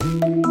I'm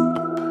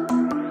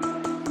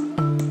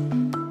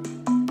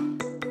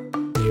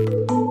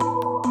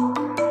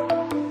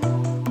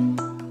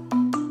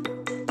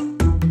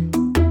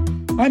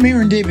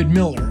Aaron David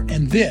Miller,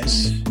 and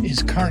this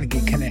is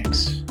Carnegie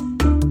Connects.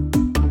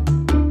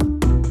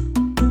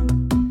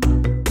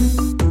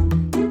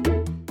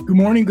 Good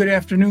morning, good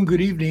afternoon, good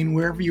evening,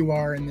 wherever you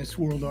are in this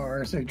world of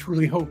ours. I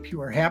truly hope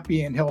you are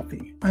happy and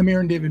healthy. I'm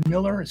Aaron David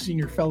Miller, a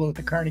senior fellow at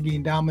the Carnegie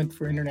Endowment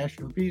for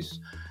International Peace,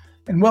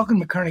 and welcome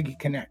to Carnegie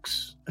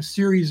Connects, a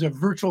series of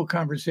virtual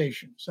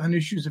conversations on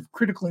issues of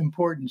critical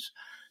importance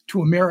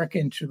to America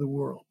and to the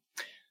world.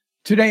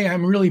 Today,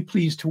 I'm really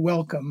pleased to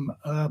welcome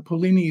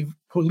Polina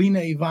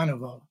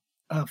Ivanova,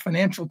 a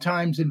Financial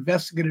Times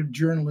investigative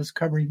journalist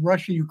covering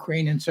Russia,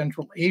 Ukraine, and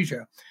Central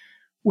Asia,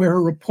 where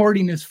her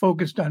reporting is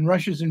focused on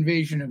Russia's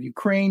invasion of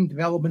Ukraine,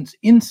 developments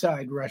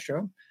inside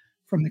Russia,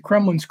 from the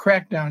Kremlin's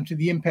crackdown to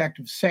the impact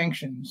of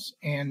sanctions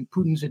and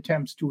Putin's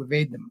attempts to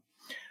evade them.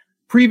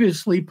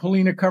 Previously,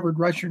 Polina covered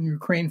Russia and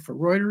Ukraine for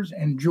Reuters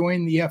and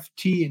joined the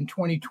FT in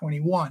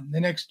 2021. The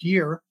next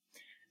year,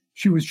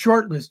 she was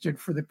shortlisted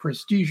for the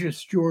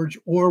prestigious George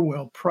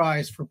Orwell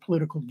Prize for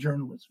Political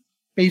Journalism.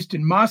 Based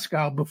in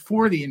Moscow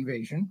before the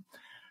invasion,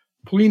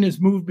 Polina's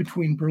moved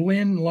between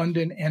Berlin,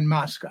 London, and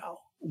Moscow,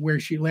 where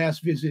she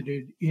last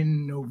visited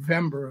in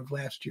November of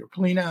last year.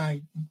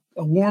 Polina,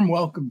 a warm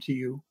welcome to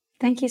you.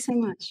 Thank you so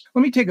much.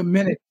 Let me take a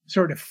minute to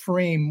sort of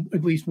frame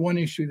at least one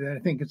issue that I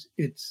think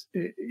it's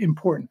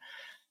important.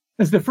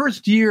 As the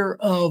first year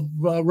of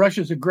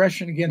Russia's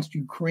aggression against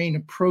Ukraine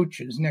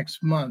approaches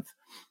next month,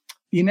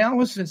 the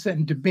analysis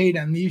and debate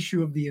on the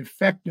issue of the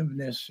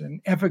effectiveness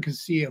and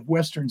efficacy of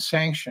Western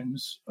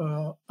sanctions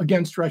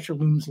against Russia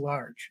looms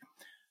large.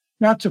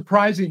 Not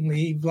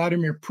surprisingly,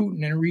 Vladimir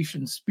Putin, in a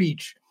recent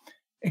speech,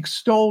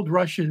 extolled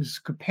Russia's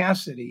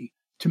capacity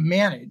to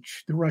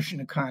manage the Russian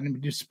economy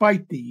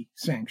despite the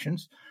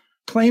sanctions,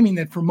 claiming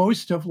that for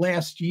most of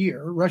last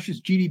year,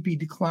 Russia's GDP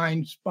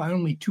declined by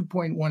only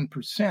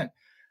 2.1%,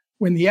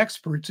 when the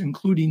experts,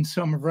 including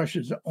some of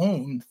Russia's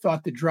own,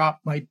 thought the drop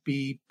might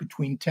be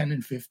between 10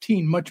 and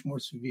 15, much more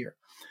severe.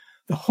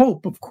 The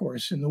hope, of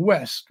course, in the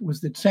West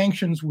was that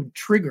sanctions would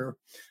trigger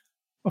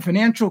a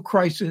financial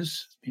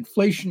crisis,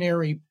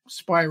 inflationary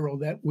spiral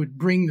that would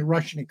bring the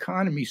Russian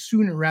economy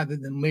sooner rather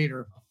than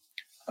later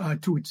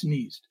to its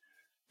knees.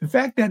 The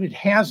fact that it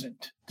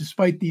hasn't,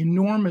 despite the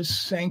enormous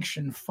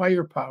sanction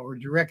firepower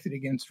directed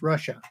against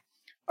Russia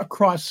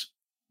across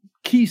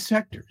key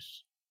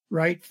sectors,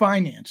 right?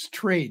 Finance,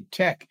 trade,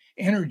 tech,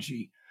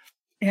 energy,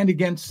 and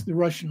against the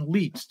Russian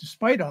elites.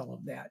 Despite all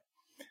of that,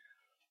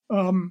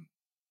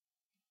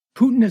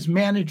 Putin has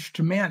managed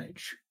to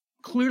manage.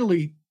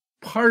 Clearly,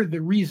 part of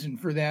the reason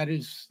for that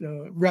is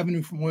the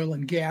revenue from oil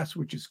and gas,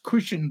 which has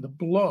cushioned the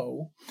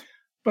blow,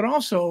 but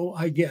also,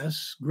 I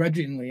guess,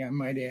 grudgingly, I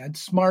might add,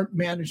 smart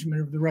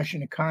management of the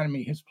Russian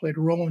economy has played a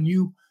role, and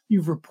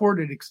you've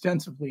reported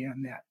extensively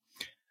on that.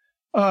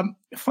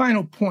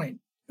 Final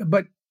point,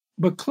 but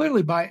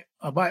clearly by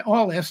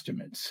all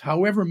estimates,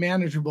 however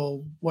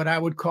manageable what I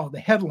would call the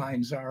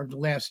headlines are of the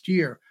last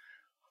year,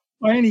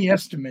 by any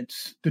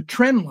estimates, the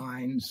trend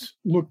lines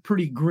look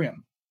pretty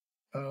grim.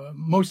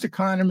 Most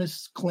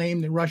economists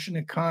claim the Russian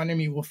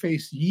economy will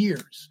face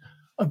years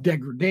of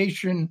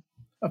degradation,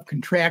 of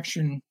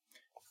contraction,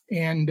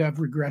 and of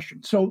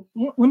regression. So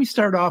let me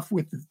start off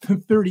with the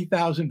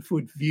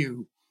 30,000-foot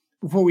view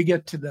before we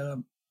get to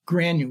the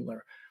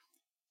granular.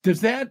 Does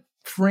that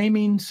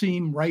framing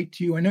seem right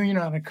to you? I know you're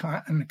not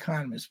an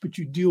economist, but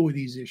you deal with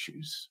these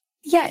issues.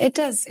 Yeah, it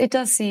does. It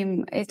does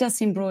seem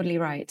broadly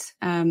right.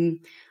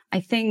 I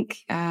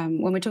think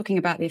when we're talking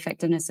about the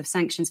effectiveness of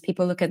sanctions,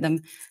 people look at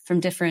them from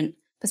different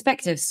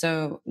perspectives.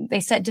 So they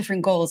set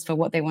different goals for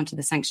what they wanted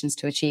the sanctions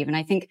to achieve. And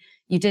I think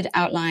you did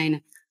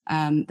outline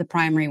the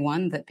primary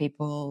one that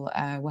people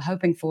were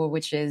hoping for,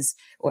 which is,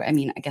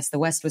 I guess the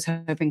West was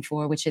hoping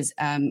for, which is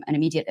an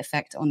immediate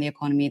effect on the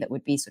economy that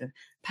would be sort of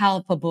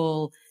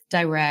palpable,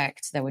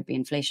 direct. There would be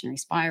inflationary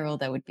spiral.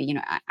 There would be,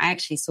 I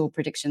actually saw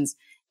predictions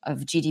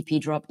of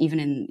GDP drop even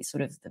in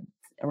sort of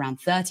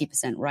around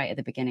 30% right at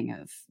the beginning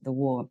of the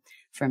war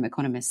from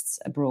economists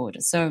abroad.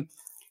 So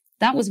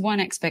that was one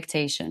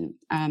expectation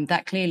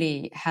that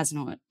clearly has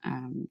not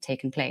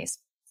taken place.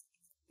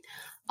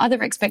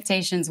 Other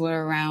expectations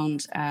were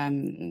around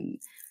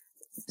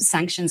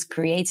sanctions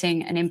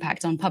creating an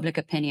impact on public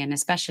opinion,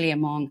 especially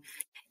among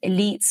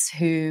elites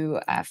who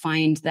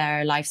find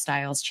their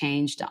lifestyles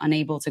changed,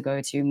 unable to go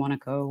to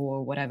Monaco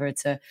or whatever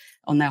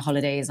on their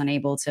holidays,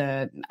 unable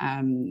to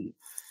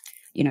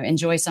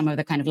enjoy some of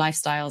the kind of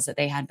lifestyles that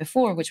they had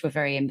before, which were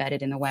very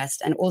embedded in the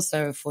West, and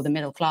also for the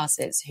middle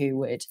classes who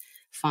would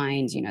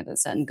find, that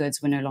certain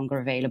goods were no longer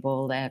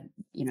available. Their,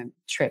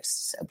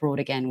 trips abroad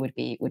again would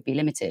be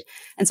limited.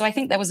 And so I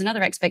think there was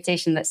another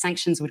expectation that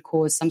sanctions would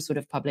cause some sort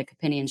of public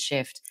opinion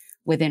shift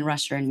within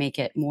Russia and make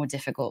it more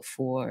difficult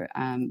for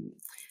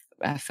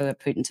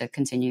Putin to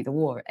continue the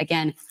war.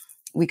 Again,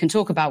 we can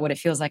talk about what it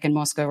feels like in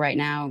Moscow right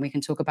now, and we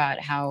can talk about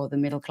how the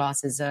middle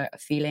classes are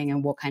feeling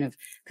and what kind of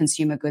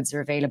consumer goods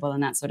are available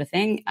and that sort of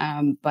thing.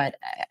 But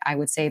I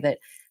would say that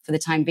for the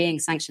time being,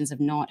 sanctions have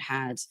not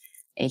had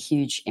a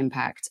huge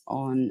impact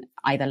on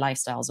either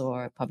lifestyles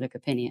or public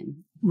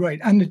opinion.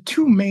 Right. On the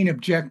two main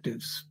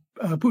objectives,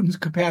 Putin's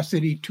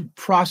capacity to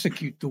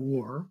prosecute the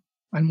war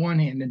on one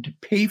hand and to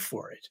pay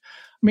for it.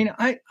 I mean,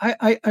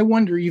 I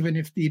wonder even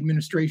if the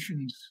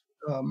administration's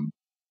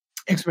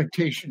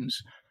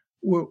expectations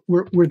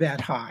were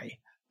that high.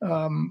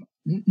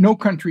 No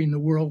country in the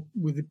world,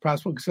 with the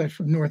possible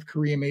exception of North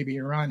Korea, maybe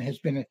Iran, has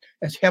been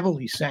as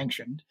heavily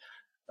sanctioned.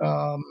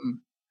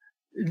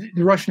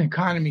 The Russian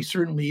economy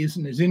certainly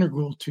isn't as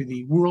integral to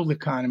the world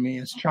economy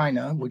as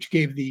China, which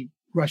gave the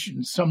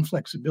Russians some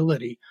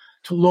flexibility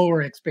to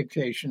lower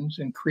expectations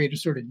and create a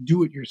sort of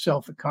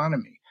do-it-yourself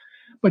economy.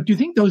 But do you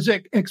think those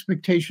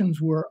expectations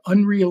were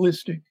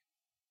unrealistic?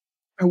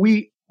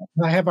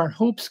 Have our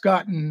hopes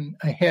gotten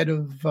ahead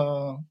of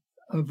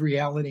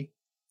reality?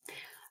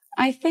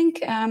 I think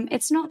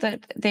it's not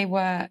that they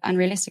were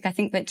unrealistic. I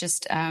think that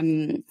just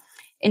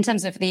in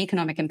terms of the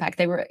economic impact,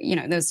 they were,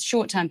 there's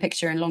short-term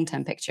picture and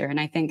long-term picture. And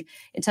I think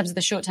in terms of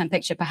the short-term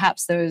picture,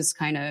 perhaps those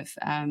kind of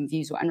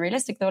views were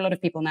unrealistic, though a lot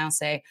of people now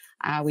say,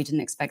 we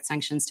didn't expect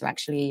sanctions to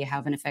actually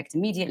have an effect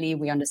immediately.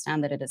 We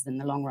understand that it is in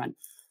the long run.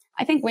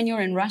 I think when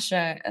you're in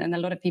Russia, and a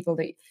lot of people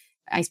that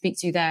I speak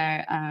to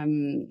there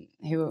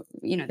who,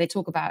 they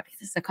talk about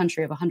this is a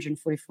country of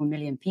 144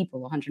 million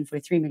people,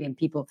 143 million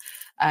people,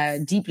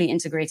 deeply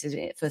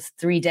integrated for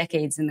 3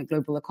 decades in the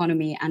global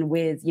economy and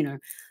with,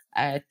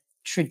 a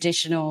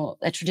tradition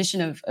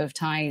of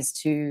ties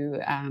to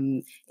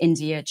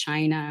India,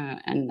 China,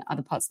 and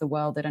other parts of the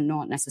world that are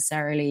not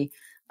necessarily,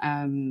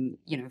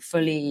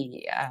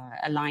 fully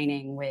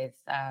aligning with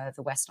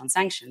the West on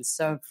sanctions.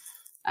 So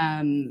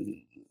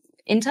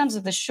in terms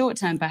of the short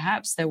term,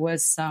 perhaps there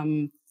was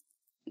some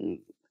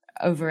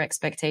over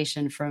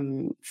expectation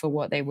for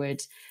what they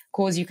would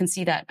cause. You can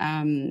see that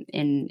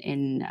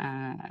in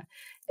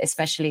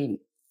especially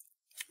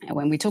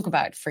when we talk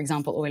about, for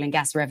example, oil and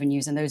gas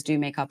revenues, and those do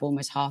make up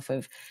almost half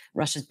of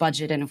Russia's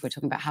budget. And if we're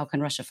talking about how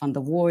can Russia fund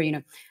the war,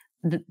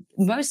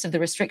 most of the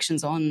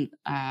restrictions on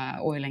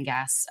oil and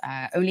gas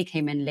only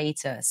came in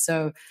later.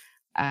 So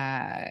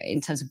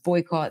in terms of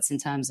boycotts, in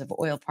terms of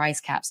oil price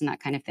caps and that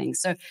kind of thing.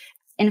 So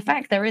in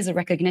fact, there is a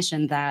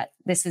recognition that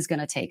this is going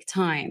to take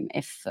time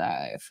if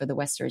for the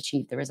West to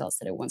achieve the results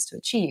that it wants to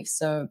achieve.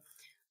 So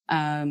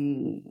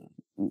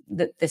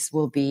that this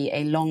will be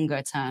a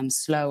longer term,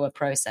 slower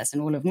process.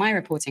 And all of my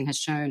reporting has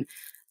shown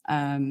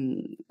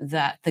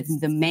that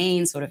the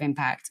main sort of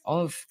impact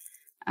of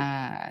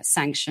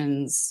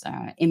sanctions,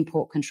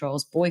 import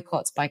controls,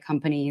 boycotts by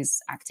companies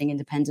acting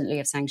independently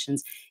of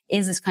sanctions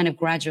is this kind of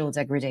gradual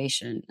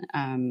degradation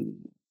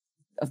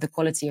of the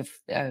quality of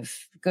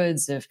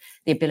goods, of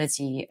the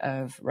ability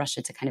of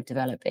Russia to kind of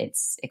develop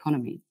its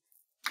economy.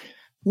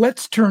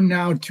 Let's turn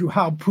now to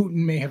how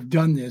Putin may have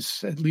done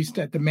this, at least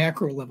at the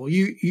macro level.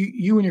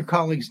 You and your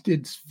colleagues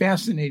did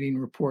fascinating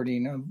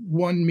reporting of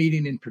one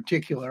meeting in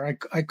particular.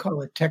 I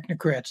call it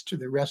Technocrats to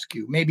the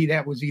Rescue. Maybe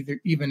that was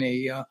even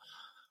a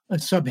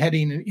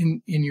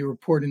subheading in your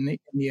report in the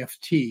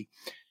FT.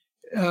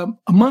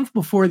 A month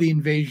before the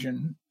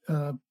invasion,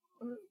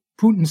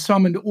 Putin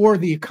summoned, or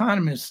the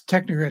economists,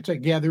 technocrats, I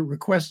gather,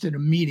 requested a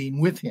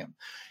meeting with him.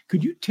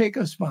 Could you take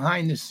us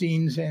behind the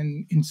scenes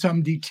and in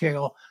some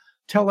detail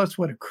tell us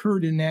what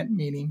occurred in that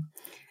meeting?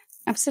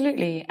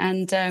 Absolutely.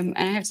 And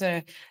I have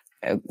to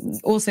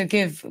also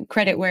give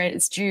credit where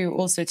it's due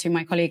also to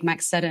my colleague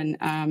Max Seddon,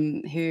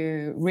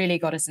 who really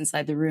got us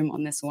inside the room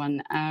on this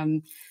one.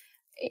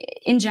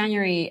 In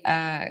January,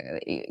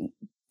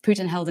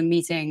 Putin held a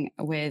meeting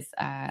with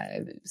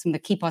some of the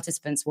key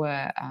participants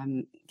were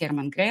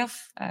German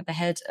Gref, the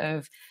head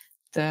of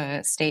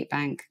the state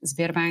bank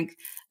Sberbank,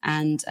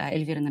 and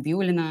Elvira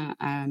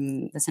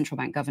Nabiullina, the central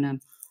bank governor.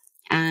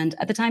 And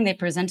at the time, they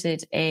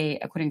presented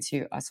according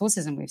to our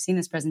sources, and we've seen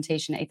this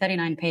presentation, a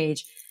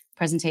 39-page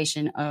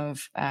presentation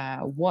of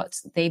what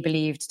they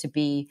believed to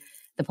be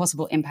the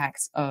possible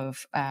impacts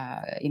of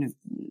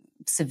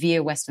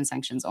severe Western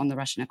sanctions on the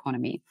Russian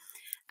economy.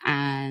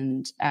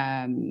 And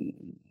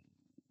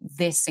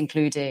this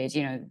included,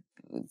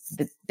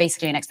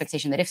 basically an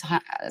expectation that if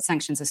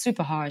sanctions are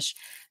super harsh,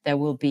 there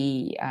will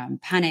be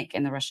panic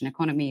in the Russian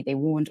economy. They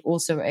warned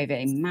also over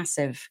a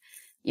massive,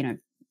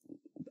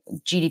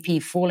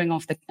 GDP falling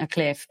off a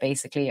cliff,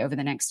 basically, over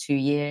the next 2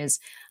 years.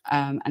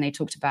 And they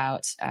talked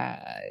about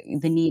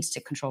the need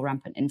to control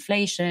rampant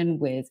inflation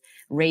with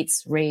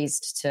rates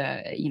raised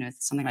to,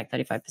 something like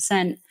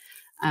 35%.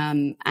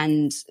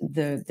 And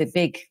the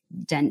big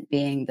dent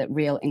being that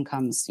real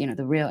incomes,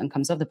 the real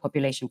incomes of the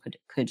population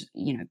could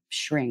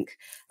shrink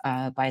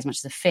by as much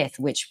as a fifth,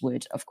 which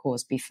would, of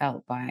course, be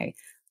felt by,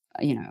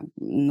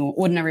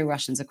 ordinary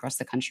Russians across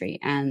the country.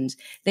 And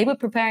they were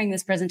preparing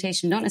this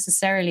presentation, not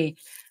necessarily,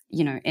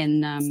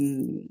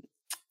 in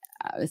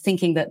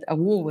thinking that a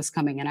war was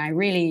coming. And I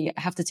really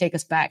have to take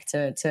us back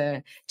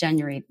to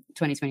January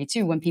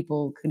 2022, when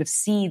people could have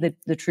seen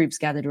the troops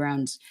gathered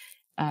around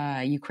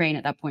Ukraine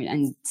at that point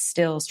and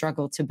still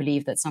struggled to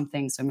believe that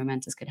something so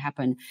momentous could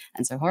happen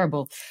and so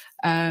horrible.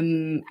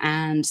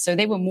 And so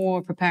they were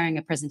more preparing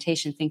a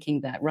presentation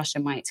thinking that Russia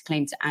might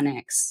claim to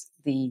annex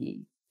the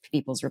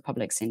People's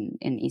Republics in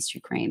East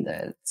Ukraine,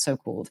 the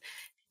so-called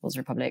People's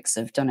Republics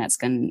of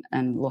Donetsk and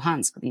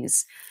Luhansk,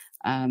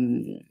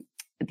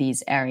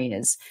 these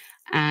areas.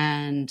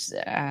 And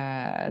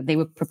they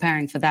were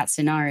preparing for that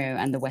scenario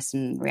and the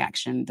Western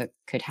reaction that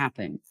could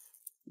happen.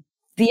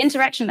 The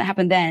interaction that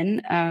happened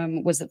then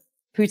was that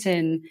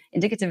Putin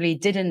indicatively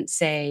didn't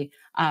say,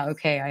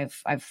 okay,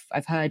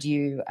 I've heard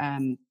you.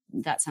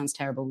 That sounds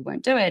terrible. We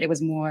won't do it. It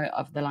was more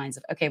of the lines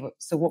of, okay, well,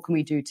 so what can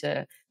we do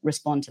to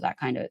respond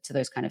to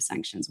those kind of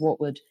sanctions?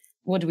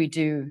 What do we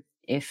do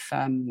if,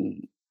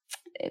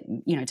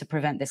 to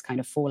prevent this kind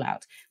of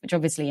fallout, which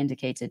obviously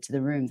indicated to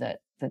the room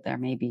that there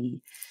may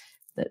be,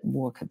 that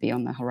war could be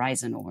on the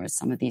horizon, or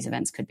some of these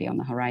events could be on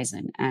the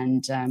horizon.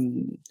 And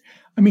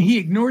he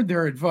ignored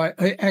their advice.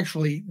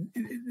 Actually,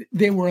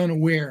 they were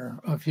unaware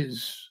of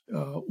his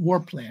war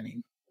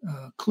planning.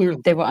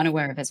 Clearly, they were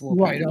unaware of his war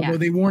planning. Right, although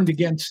they warned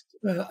against,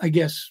 I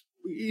guess,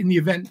 in the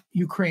event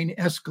Ukraine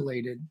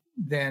escalated,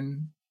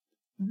 then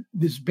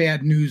this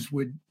bad news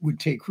would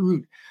take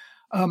root.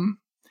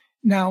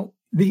 Now,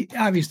 he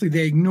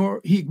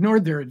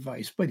ignored their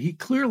advice, but he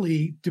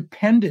clearly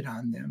depended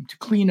on them to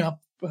clean up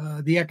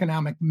the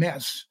economic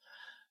mess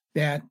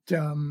that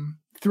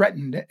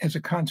threatened as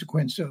a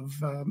consequence of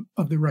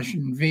the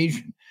Russian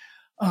invasion.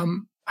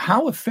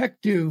 How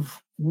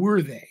effective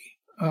were they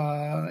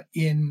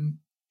in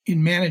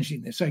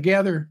managing this? I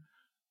gather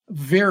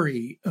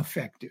very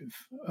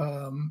effective,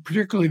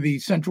 particularly the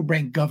central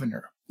bank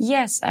governor.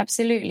 Yes,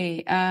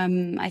 absolutely.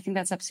 I think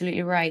that's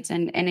absolutely right,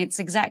 and it's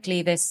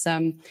exactly this.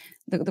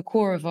 The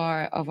core of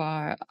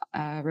our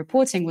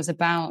reporting was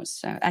about,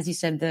 as you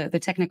said, the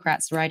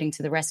technocrats riding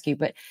to the rescue.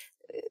 But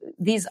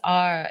these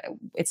are,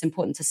 it's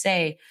important to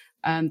say,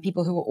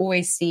 people who were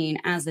always seen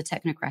as the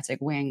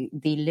technocratic wing,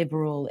 the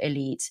liberal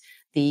elite,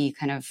 the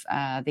kind of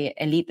the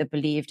elite that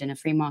believed in a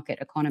free market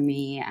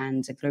economy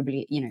and a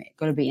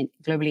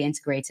globally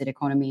integrated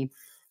economy.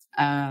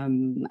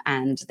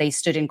 And they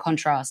stood in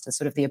contrast as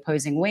sort of the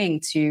opposing wing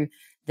to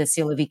the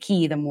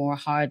Siloviki, the more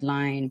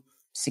hardline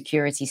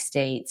security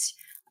state,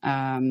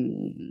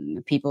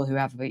 people who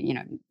have,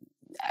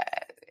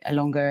 a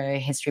longer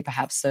history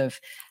perhaps of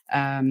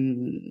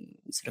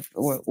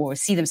or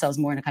see themselves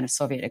more in a kind of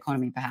Soviet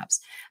economy perhaps.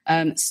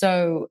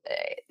 So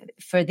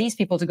for these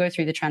people to go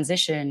through the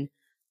transition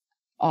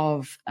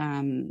of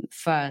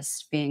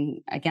first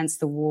being against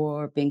the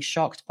war, being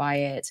shocked by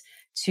it,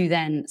 to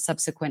then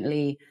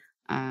subsequently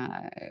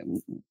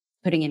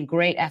putting in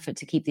great effort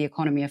to keep the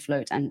economy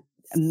afloat and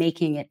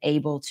making it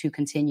able to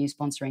continue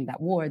sponsoring that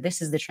war.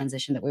 This is the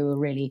transition that we were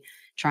really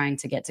trying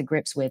to get to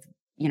grips with,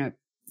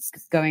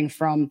 going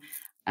from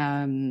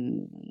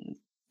being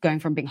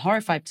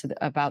horrified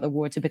about the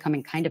war to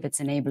becoming kind of its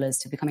enablers,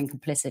 to becoming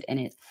complicit in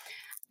it.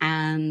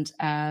 And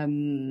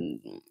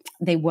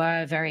they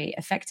were very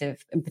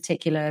effective. In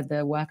particular,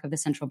 the work of the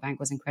central bank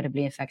was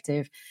incredibly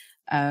effective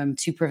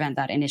to prevent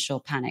that initial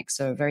panic.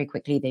 So very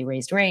quickly they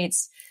raised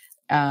rates.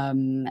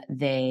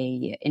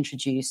 They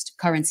introduced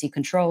currency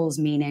controls,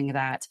 meaning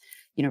that,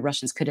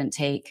 Russians couldn't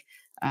take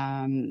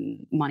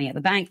money at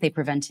the bank. They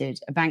prevented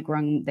a bank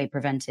run. They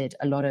prevented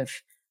a lot of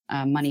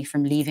money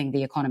from leaving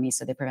the economy.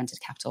 So they prevented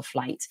capital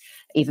flight,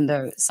 even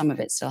though some of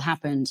it still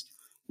happened.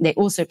 They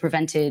also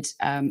prevented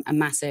a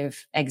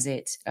massive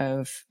exit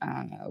of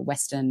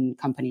Western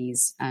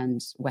companies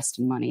and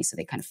Western money. So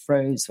they kind of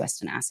froze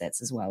Western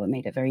assets as well. It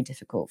made it very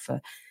difficult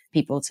for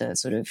people to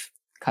sort of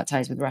cut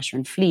ties with Russia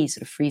and flee,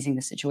 sort of freezing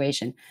the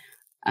situation.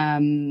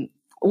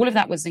 All of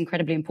that was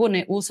incredibly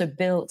important. It also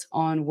built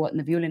on what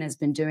Nabiullin has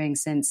been doing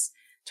since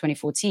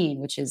 2014,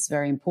 which is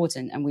very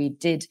important. And we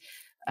did,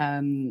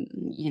 a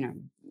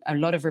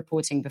lot of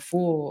reporting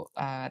before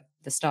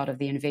the start of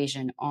the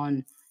invasion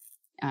on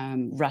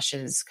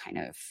Russia's kind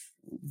of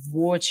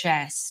war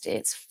chest,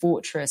 its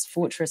fortress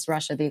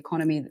Russia, the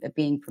economy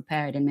being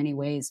prepared in many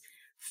ways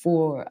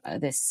for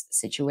this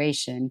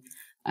situation,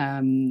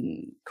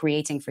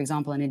 creating, for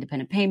example, an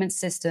independent payment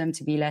system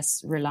to be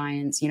less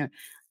reliant,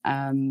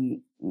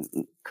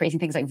 creating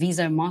things like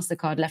Visa and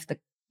MasterCard left the,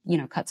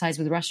 cut ties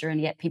with Russia,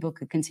 and yet people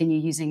could continue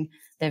using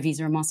their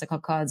Visa and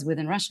MasterCard cards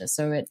within Russia.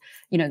 So it,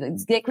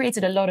 they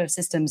created a lot of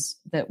systems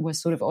that were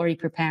sort of already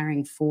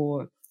preparing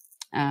for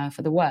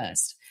the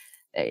worst.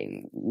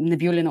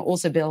 Nabiullin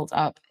also built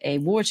up a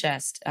war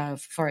chest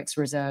of forex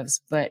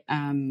reserves, but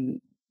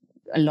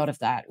a lot of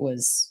that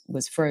was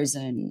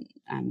frozen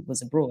and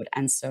was abroad.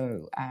 And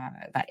so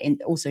that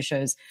also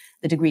shows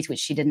the degree to which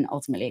she didn't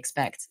ultimately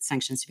expect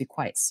sanctions to be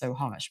quite so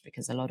harsh,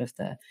 because a lot of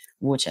the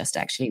war chest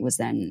actually was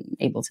then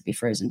able to be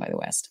frozen by the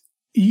West.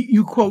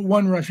 You quote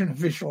one Russian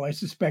official, I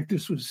suspect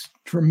this was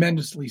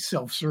tremendously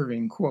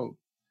self-serving quote,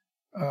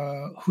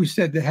 who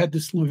said that had the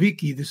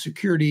Siloviki, the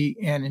security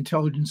and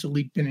intelligence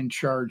elite, been in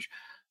charge,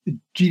 the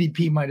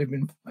GDP might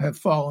have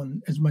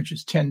fallen as much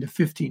as 10 to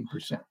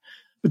 15%.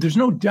 But there's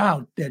no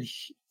doubt that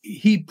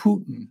he,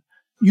 Putin,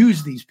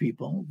 used these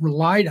people,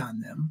 relied on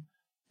them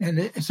and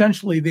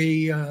essentially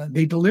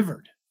they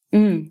delivered.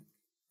 Mm.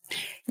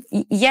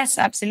 Yes,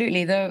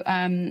 absolutely. Though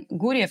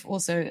Guriev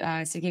also,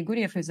 Sergei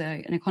Guriev, who's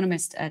an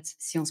economist at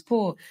Sciences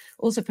Po,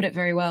 also put it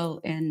very well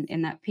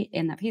in that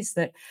piece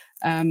that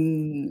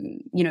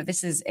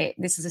this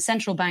is a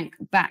central bank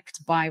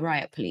backed by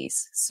riot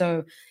police.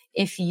 So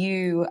if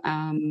you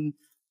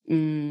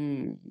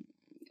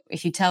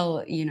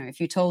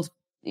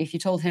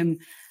told him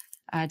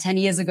 10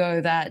 years ago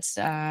that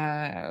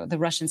the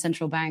Russian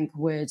central bank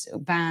would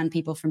ban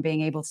people from being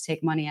able to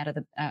take money out of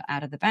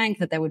the bank,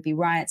 that there would be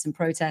riots and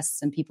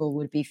protests and people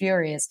would be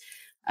furious.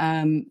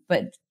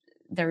 But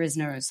there is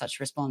no such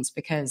response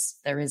because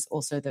there is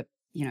also the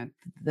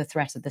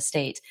threat of the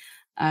state.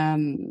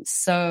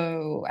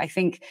 So I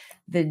think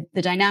the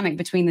dynamic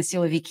between the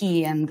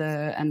Siloviki and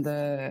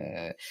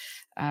the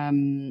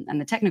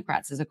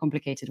technocrats is a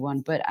complicated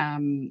one, but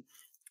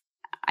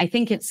I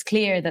think it's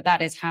clear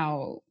that is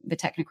how the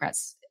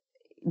technocrats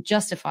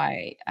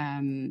justify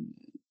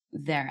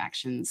their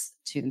actions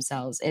to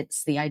themselves.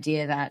 It's the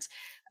idea that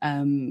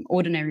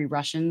ordinary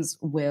Russians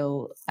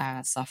will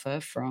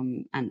suffer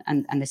from,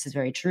 and this is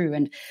very true,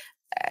 and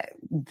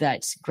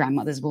that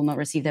grandmothers will not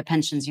receive their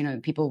pensions.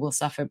 People will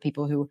suffer.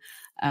 People who,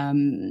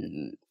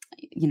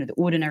 the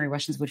ordinary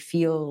Russians would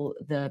feel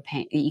the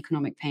pain, the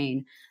economic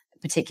pain.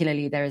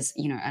 Particularly, there's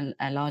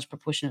a large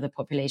proportion of the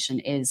population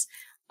is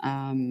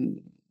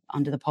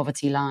under the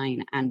poverty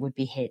line and would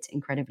be hit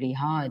incredibly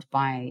hard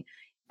by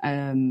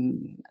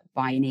an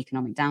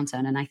economic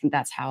downturn. And I think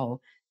that's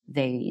how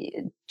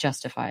they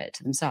justify it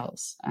to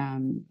themselves.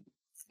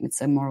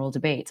 It's a moral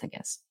debate, I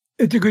guess.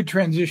 It's a good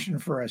transition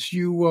for us.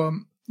 You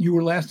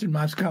were last in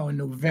Moscow in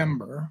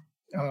November,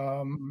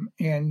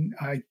 and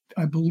I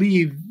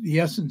believe the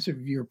essence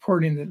of your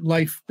reporting that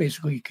life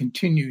basically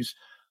continues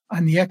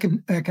on the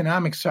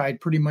economic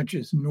side pretty much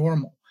as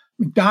normal.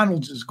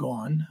 McDonald's is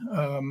gone,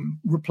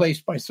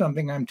 replaced by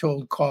something I'm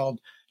told called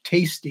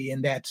Tasty,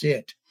 and that's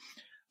it.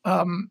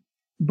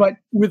 But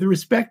with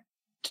respect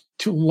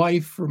to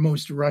life for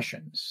most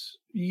Russians,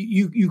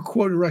 you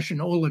quote a Russian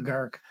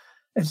oligarch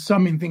as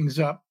summing things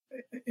up,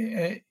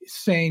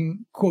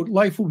 saying, quote,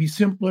 life will be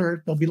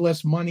simpler, there'll be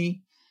less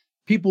money,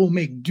 people will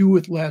make do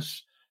with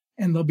less,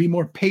 and there'll be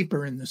more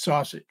paper in the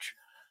sausage,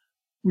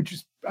 which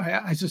is,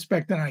 I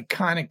suspect, an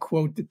iconic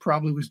quote that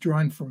probably was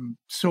drawn from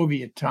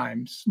Soviet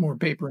times, more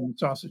paper in the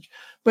sausage.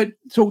 But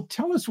so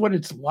tell us what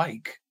it's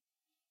like.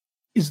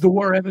 Is the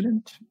war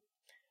evident?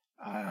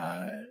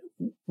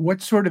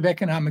 What sort of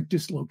economic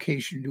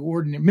dislocation do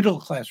ordinary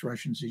middle-class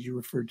Russians, as you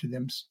referred to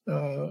them,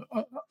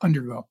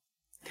 undergo?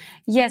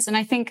 Yes, and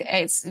I think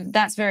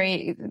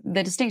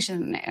the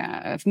distinction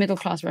of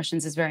middle-class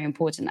Russians is very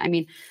important. I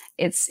mean,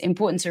 it's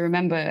important to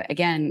remember,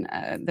 again,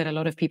 that a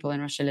lot of people in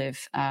Russia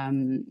live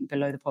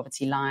below the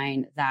poverty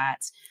line,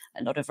 that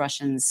a lot of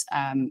Russians,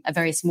 a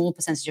very small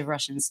percentage of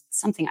Russians,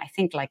 something I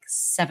think like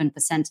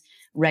 7%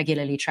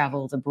 regularly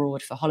traveled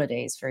abroad for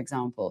holidays, for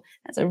example.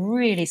 That's a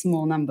really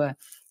small number.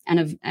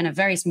 And a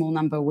very small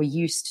number were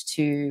used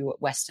to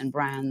Western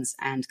brands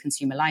and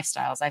consumer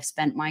lifestyles. I've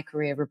spent my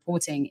career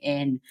reporting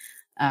in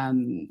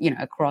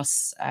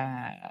across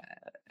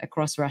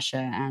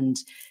Russia, and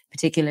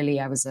particularly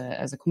I was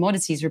a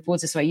commodities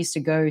reporter, so I used to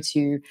go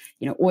to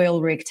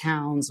oil rig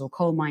towns or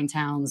coal mine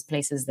towns,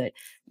 places that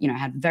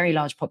had very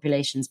large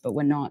populations but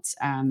were not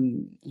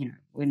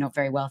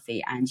very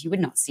wealthy, and you would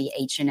not see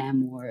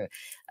H&M or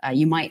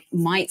you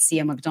might see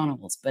a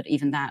McDonald's, but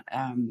even that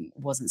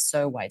wasn't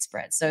so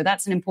widespread. So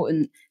that's an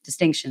important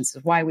distinction.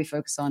 So why we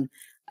focus on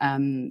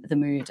the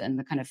mood and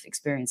the kind of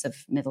experience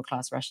of middle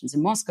class Russians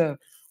in Moscow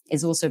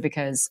is also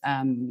because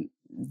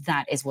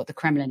that is what the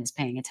Kremlin is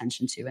paying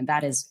attention to. And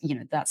that is,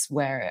 that's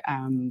where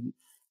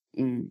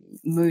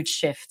mood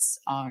shifts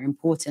are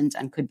important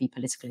and could be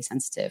politically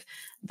sensitive,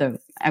 though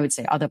I would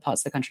say other parts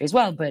of the country as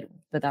well, but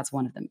that's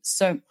one of them.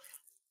 So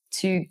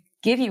to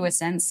give you a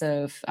sense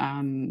of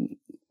what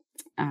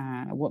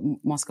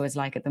Moscow is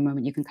like at the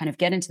moment, you can kind of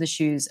get into the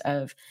shoes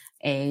of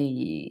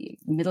a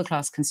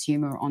middle-class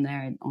consumer on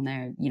their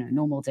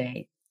normal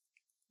day.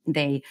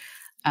 They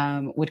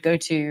would go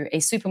to a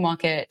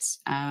supermarket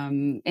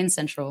in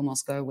central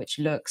Moscow, which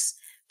looks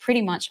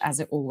pretty much as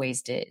it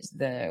always did.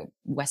 The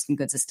Western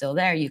goods are still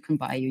there. You can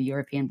buy your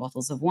European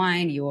bottles of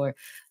wine, your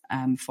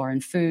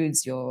foreign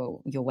foods,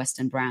 your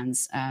Western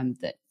brands.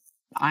 That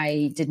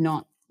I did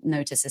not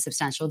notice a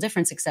substantial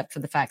difference, except for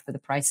the fact that the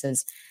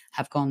prices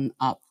have gone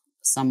up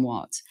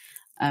somewhat.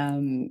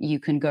 You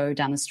can go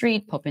down the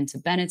street, pop into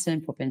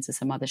Benetton, pop into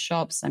some other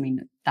shops. I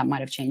mean, that might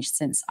have changed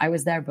since I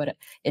was there, but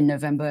in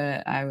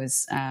November, I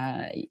was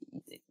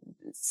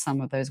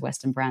some of those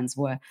Western brands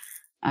were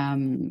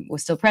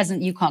still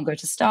present. You can't go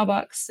to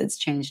Starbucks; it's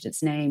changed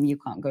its name. You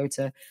can't go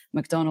to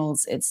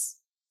McDonald's; it's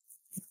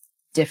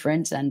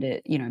different, and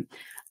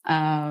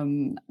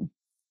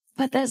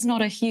but there's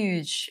not a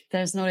huge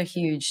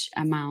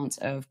amount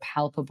of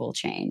palpable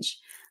change.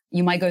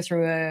 You might go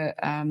through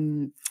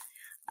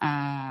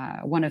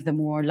one of the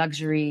more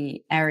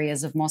luxury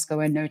areas of Moscow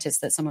and notice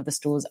that some of the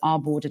stores are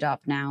boarded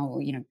up now.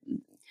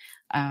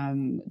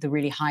 The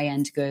really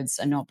high-end goods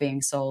are not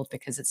being sold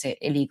because it's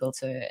illegal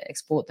to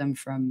export them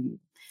from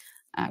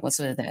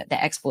the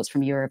exports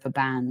from Europe are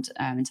banned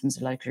in terms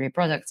of luxury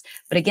products.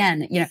 But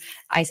again,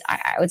 I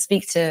would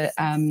speak to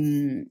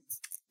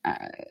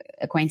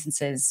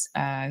acquaintances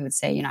who would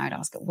say, I'd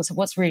ask,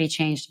 what's really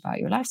changed about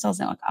your lifestyles?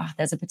 And they're like,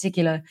 there's a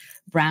particular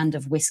brand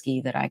of whiskey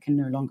that I can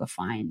no longer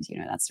find.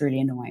 That's really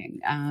annoying.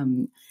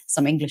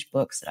 Some English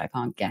books that I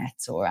can't get,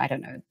 or I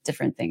don't know,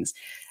 different things.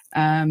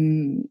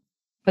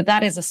 But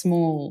that is a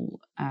small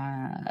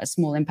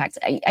impact.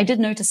 I did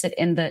notice it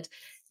in that,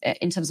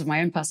 in terms of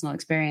my own personal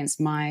experience,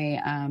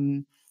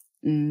 I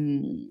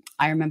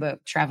remember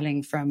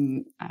traveling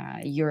from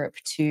Europe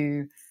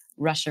to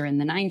Russia in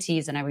the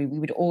 90s, and we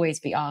would always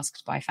be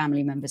asked by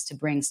family members to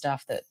bring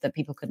stuff that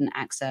people couldn't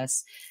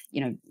access,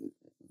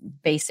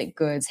 basic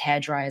goods, hair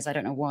dryers, I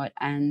don't know what.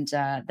 And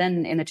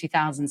then in the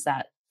 2000s,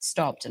 that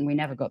stopped, and we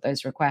never got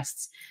those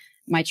requests.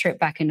 My trip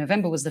back in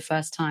November was the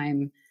first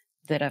time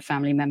that a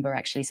family member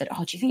actually said,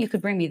 do you think you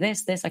could bring me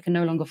this? I can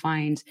no longer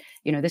find,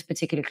 this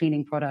particular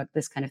cleaning product,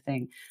 this kind of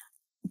thing.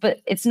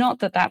 But it's not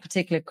that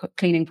particular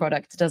cleaning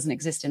product doesn't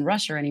exist in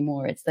Russia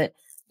anymore. It's that,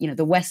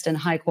 the Western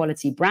high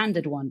quality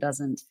branded one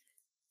doesn't,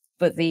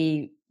 but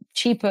the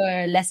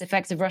cheaper, less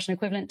effective Russian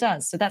equivalent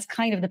does. So that's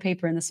kind of the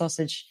paper and the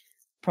sausage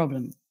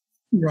problem.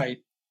 Right.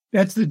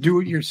 That's the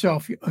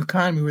do-it-yourself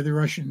economy where the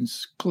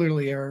Russians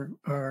clearly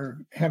are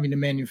having to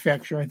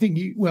manufacture. I think,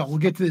 we'll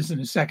get to this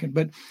in a second,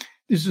 but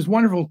there's this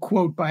wonderful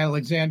quote by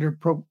Alexander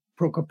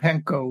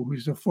Prokopenko,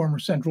 who's a former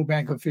central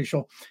bank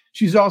official.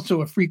 She's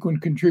also a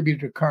frequent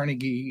contributor to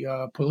Carnegie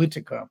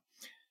Politica.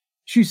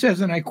 She says,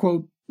 and I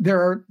quote, "There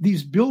are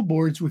these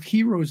billboards with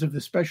heroes of the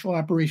special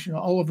operation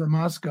all over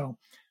Moscow,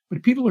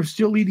 but people are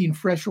still eating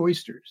fresh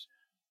oysters.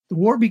 The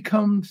war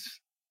becomes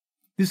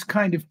this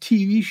kind of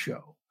TV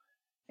show,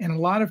 and a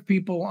lot of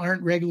people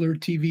aren't regular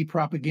TV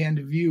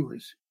propaganda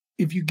viewers.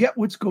 If you get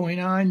what's going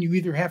on, you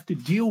either have to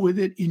deal with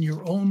it in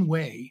your own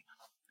way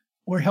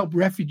or help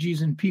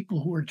refugees and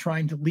people who are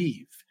trying to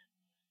leave.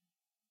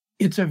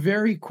 It's a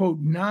very, quote,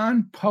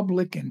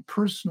 non-public and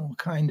personal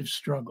kind of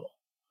struggle."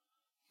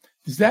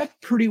 Does that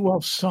pretty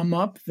well sum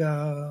up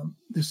the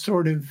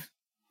sort of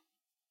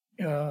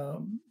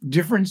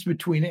difference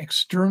between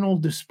external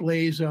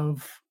displays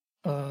of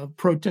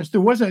protest?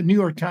 There was a New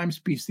York Times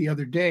piece the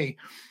other day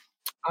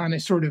on a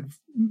sort of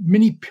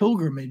mini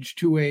pilgrimage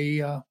to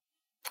a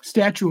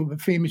statue of a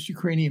famous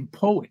Ukrainian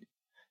poet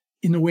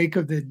in the wake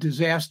of the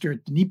disaster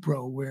at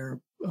Dnipro, where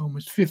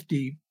almost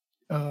 50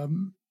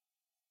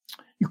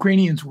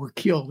 Ukrainians were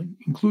killed,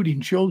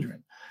 including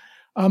children.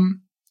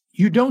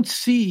 You don't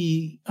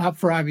see,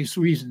 for obvious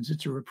reasons,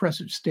 it's a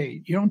repressive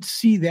state, you don't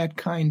see that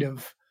kind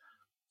of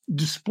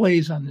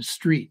displays on the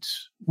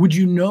streets. Would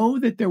you know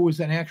that there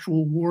was an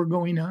actual war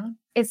going on?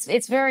 It's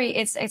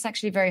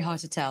actually very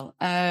hard to tell.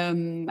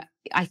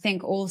 I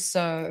think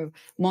also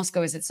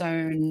Moscow is a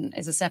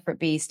separate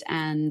beast,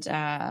 and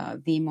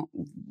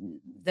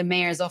the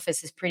mayor's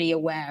office is pretty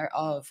aware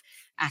of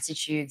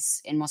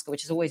attitudes in Moscow,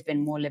 which has always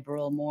been more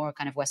liberal, more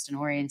kind of Western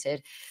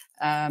oriented.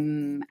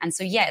 And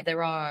so,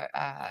 there are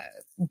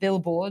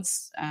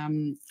billboards,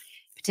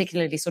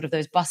 particularly sort of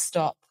those bus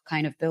stop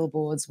kind of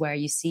billboards where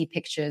you see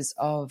pictures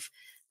of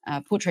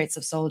portraits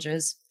of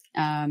soldiers.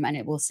 And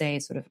it will say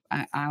sort of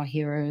our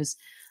heroes,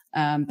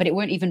 but it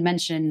won't even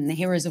mention the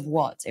heroes of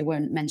what. It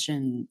won't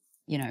mention,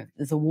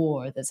 the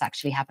war that's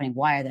actually happening.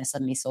 Why are there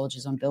suddenly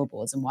soldiers on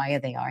billboards, and why are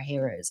they our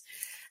heroes?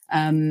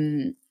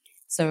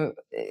 So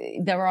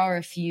there are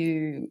a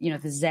few,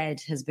 the Z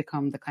has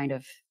become the kind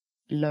of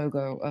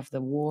logo of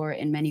the war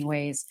in many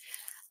ways.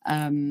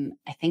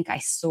 I think I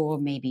saw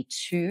maybe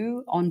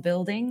 2 on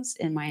buildings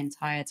in my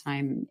entire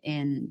time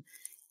in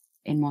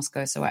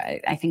Moscow. So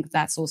I think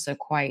that's also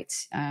quite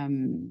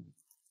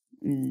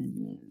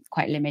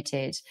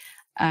limited.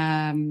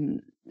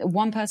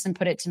 One person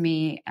put it to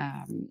me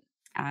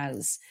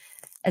as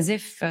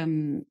if,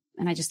 and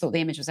I just thought the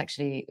image was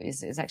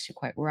is actually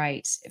quite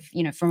right.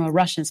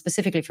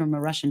 Specifically from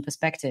a Russian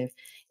perspective,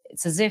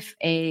 it's as if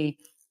a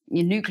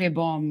nuclear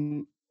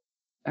bomb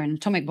or an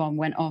atomic bomb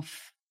went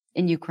off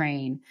in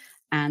Ukraine,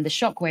 and the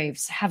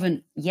shockwaves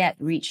haven't yet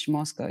reached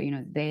Moscow.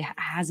 They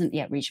hasn't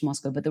yet reached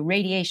Moscow, but the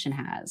radiation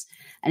has,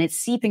 and it's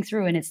seeping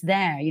through, and it's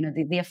there.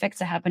 The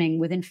effects are happening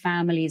within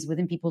families,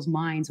 within people's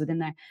minds, within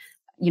their,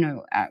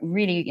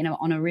 really,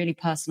 on a really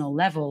personal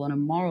level, on a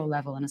moral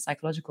level, on a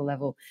psychological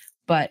level.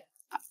 But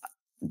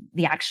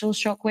the actual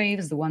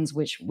shockwaves, the ones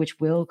which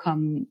will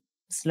come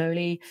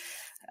slowly,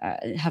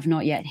 have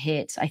not yet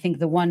hit. I think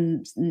the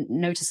one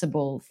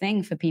noticeable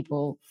thing for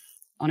people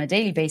on a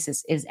daily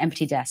basis is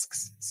empty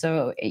desks.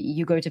 So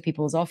you go to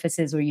people's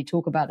offices or you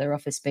talk about their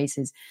office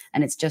spaces,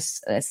 and it's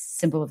just a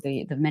symbol of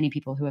the many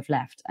people who have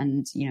left.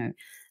 And,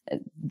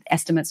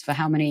 estimates for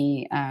how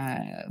many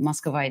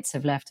Muscovites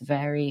have left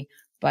vary,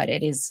 but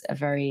it is a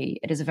very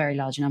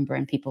large number,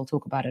 and people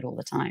talk about it all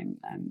the time.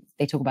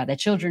 They talk about their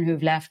children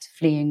who've left,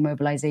 fleeing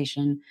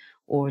mobilization,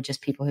 or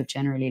just people who've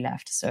generally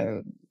left.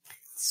 So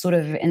sort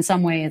of in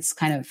some way, it's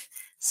kind of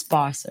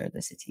sparser,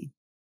 the city.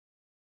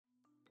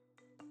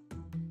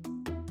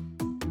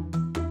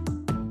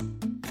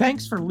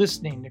 Thanks for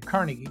listening to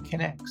Carnegie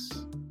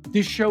Connects.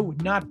 This show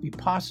would not be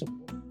possible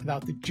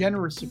without the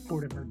generous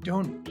support of our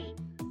donors.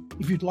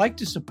 If you'd like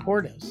to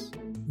support us,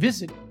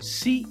 visit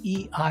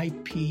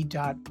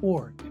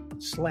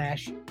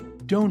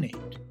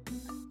ceip.org/donate.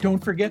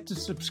 Don't forget to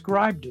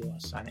subscribe to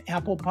us on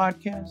Apple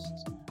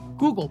Podcasts,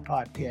 Google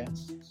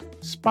Podcasts,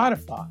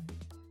 Spotify,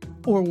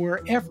 or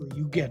wherever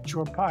you get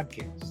your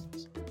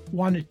podcasts.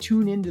 Want to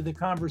tune into the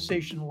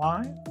conversation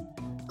live?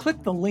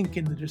 Click the link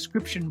in the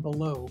description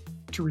below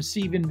to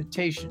receive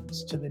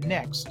invitations to the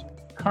next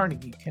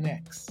Carnegie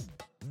Connects.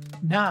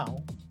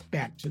 Now,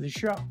 back to the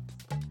show.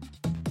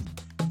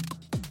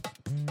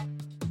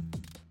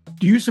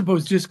 Do you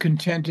suppose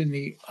discontent in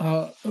the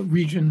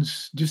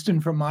regions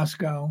distant from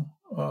Moscow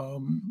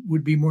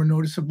would be more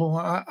noticeable?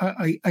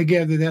 I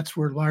gather that's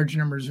where large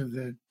numbers of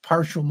the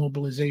partial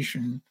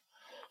mobilization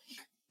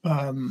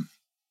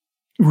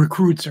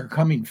recruits are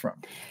coming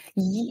from.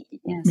 Yes.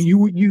 I mean,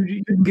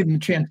 you didn't get a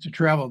chance to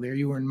travel there.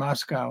 You were in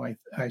Moscow,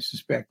 I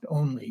suspect,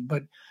 only.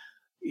 But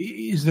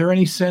is there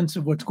any sense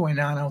of what's going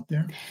on out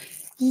there?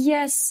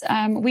 Yes,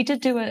 we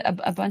did do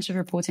a bunch of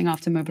reporting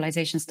after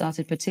mobilization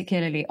started,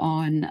 particularly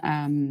on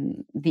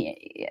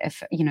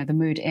the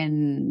mood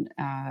in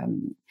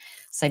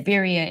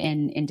Siberia,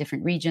 in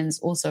different regions,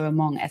 also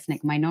among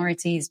ethnic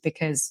minorities,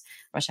 because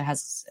Russia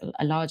has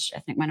a large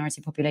ethnic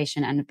minority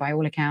population, and by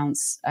all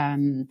accounts,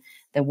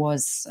 they were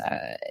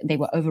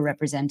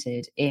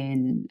overrepresented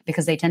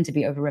because they tend to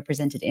be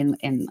overrepresented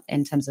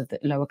in terms of the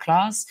lower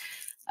class,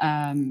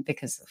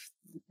 because of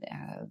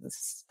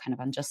this kind of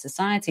unjust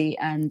society,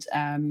 and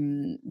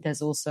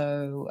there's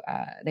also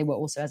they were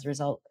also as a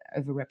result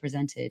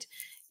overrepresented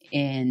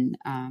in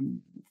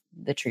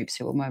the troops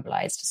who were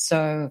mobilized.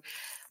 So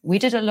we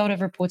did a lot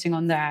of reporting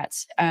on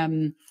that.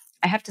 I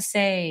have to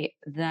say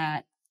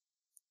that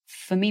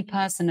for me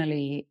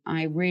personally,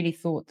 I really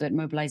thought that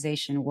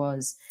mobilization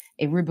was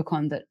a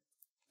Rubicon that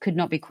could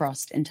not be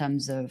crossed in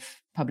terms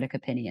of public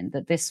opinion,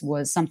 that this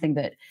was something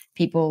that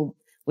people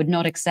would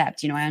not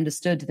accept. I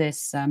understood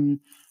this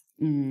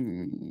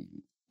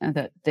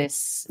that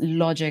this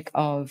logic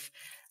of,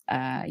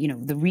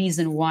 the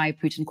reason why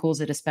Putin calls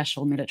it a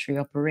special military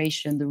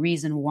operation, the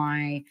reason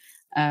why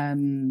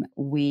why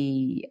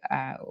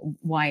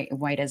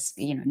it has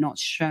not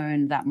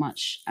shown that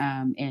much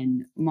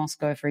in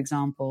Moscow, for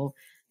example,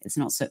 it's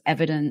not so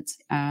evident,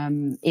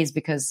 is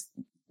because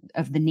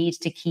of the need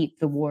to keep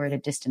the war at a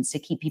distance, to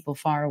keep people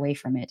far away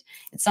from it.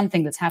 It's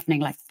something that's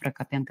happening, like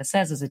Prokopenko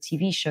says, as a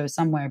TV show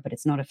somewhere, but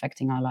it's not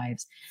affecting our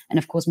lives. And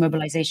of course,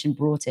 mobilization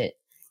brought it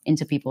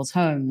into people's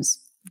homes.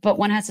 But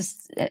one has to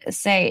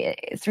say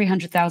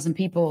 300,000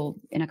 people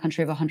in a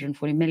country of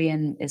 140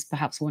 million is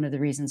perhaps one of the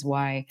reasons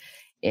why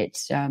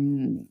it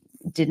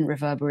didn't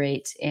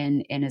reverberate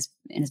in as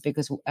big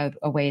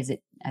a way as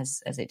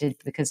it did,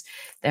 because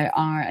there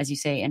are, as you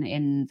say,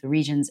 in the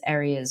regions,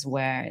 areas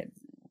where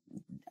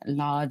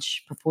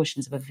large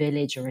proportions of a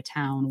village or a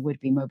town would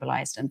be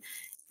mobilized, and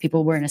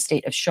people were in a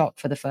state of shock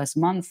for the first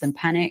month and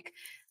panic,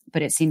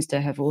 but it seems to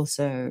have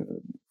also,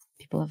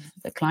 people have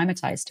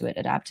acclimatized to it,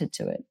 adapted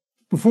to it.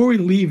 Before we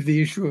leave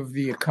the issue of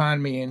the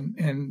economy and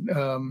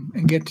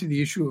get to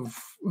the issue of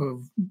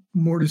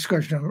more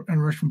discussion on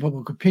Russian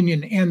public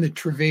opinion and the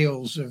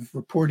travails of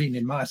reporting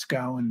in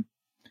Moscow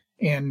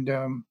and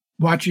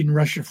watching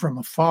Russia from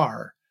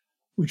afar,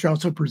 which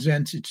also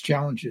presents its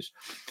challenges,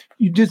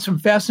 you did some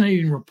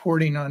fascinating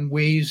reporting on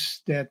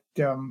ways that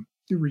the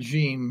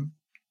regime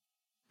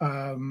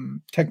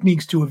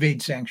techniques to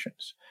evade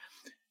sanctions.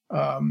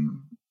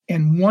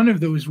 And one of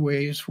those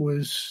ways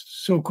was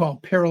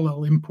so-called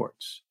parallel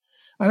imports.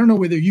 I don't know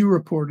whether you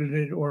reported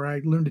it or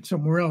I learned it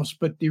somewhere else,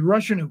 but the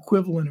Russian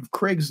equivalent of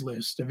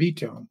Craigslist,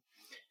 Avito,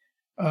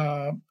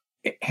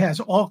 has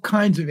all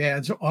kinds of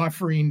ads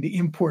offering the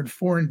import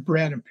foreign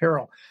brand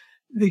apparel.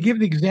 They give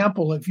the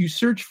example, if you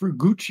search for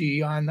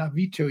Gucci on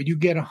Avito, you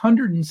get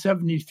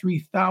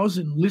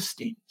 173,000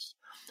 listings,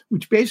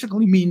 which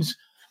basically means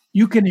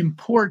you can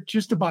import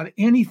just about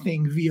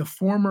anything via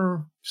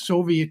former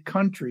Soviet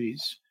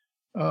countries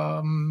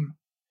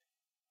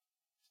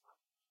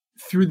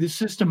through the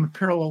system of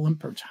parallel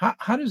imports.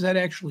 How does that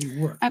actually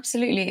work?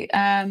 Absolutely.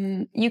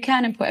 You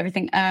can import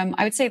everything.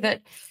 I would say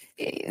that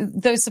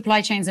those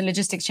supply chains and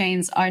logistics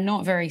chains are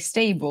not very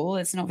stable.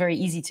 It's not very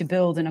easy to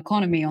build an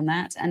economy on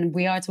that. And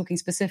we are talking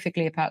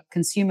specifically about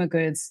consumer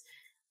goods.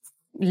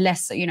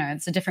 Less,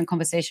 it's a different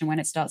conversation when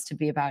it starts to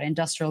be about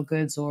industrial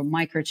goods or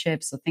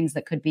microchips or things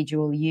that could be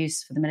dual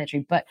use for the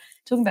military. But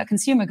talking about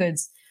consumer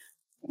goods,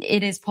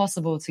 it is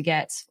possible to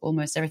get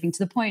almost everything, to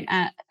the point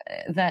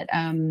that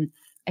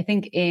I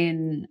think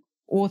in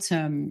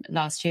autumn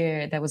last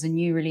year, there was a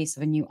new release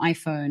of a new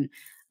iPhone,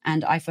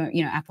 and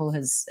Apple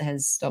has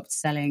stopped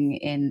selling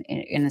and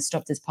has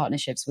stopped its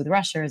partnerships with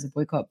Russia as a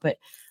boycott. But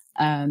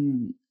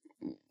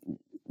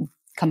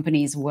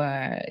companies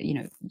were,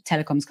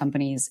 telecoms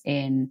companies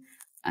in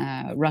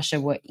Russia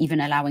were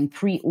even allowing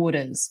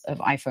pre-orders of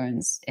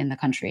iPhones in the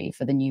country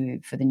for the new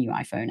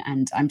iPhone,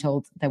 and I'm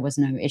told there was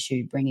no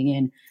issue bringing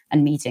in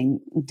and meeting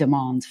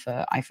demand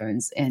for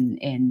iPhones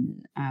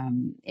in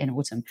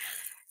autumn.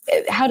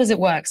 how does it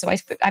work? So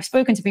I've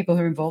spoken to people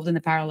who are involved in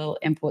the parallel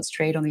imports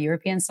trade on the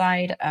European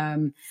side.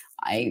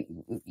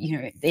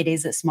 It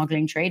is a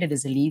smuggling trade. It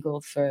is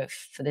illegal for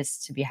this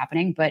to be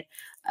happening. But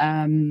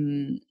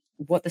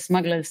what the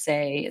smugglers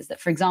say is that,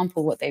 for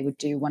example, what they would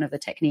do, one of the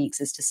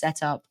techniques is to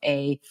set up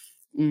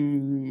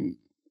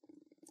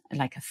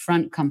like a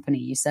front company.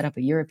 You set up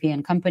a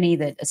European company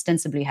that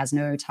ostensibly has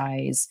no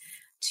ties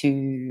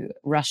to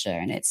Russia,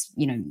 and it's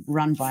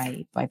run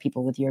by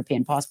people with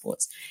European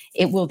passports.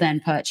 It will then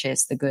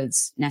purchase the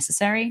goods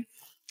necessary,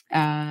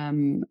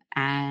 and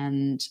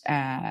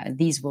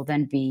these will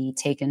then be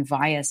taken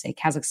via, say,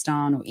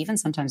 Kazakhstan, or even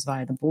sometimes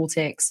via the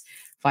Baltics,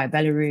 via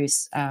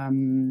Belarus,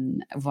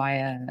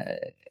 via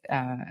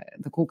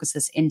the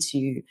Caucasus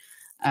into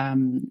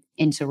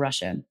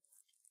Russia.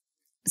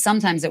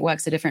 Sometimes it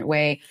works a different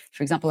way.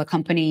 For example, a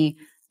company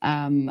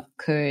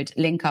could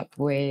link up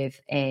with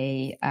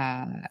a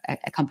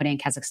company in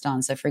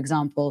Kazakhstan. So, for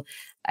example,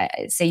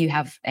 say you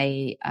have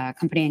a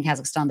company in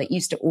Kazakhstan that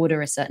used to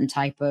order a certain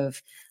type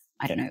of,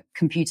 I don't know,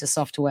 computer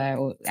software,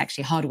 or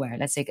actually hardware.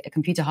 Let's say a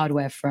computer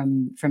hardware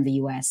from the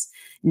US.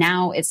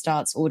 Now it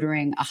starts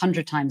ordering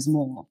 100 times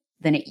more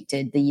than it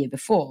did the year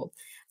before,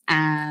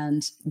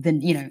 and then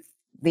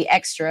the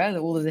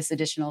extra, all of this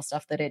additional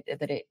stuff that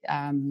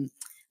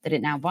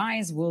it now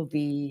buys will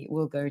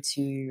go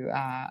to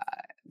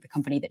the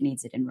company that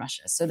needs it in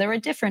Russia. So there are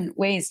different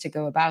ways to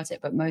go about it,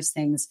 but most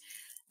things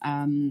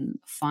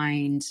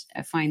find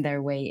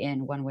their way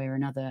in one way or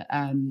another.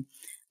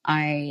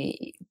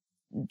 I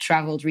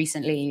traveled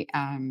recently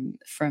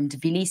from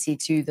Tbilisi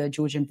to the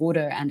Georgian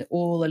border, and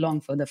all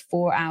along for the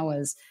 4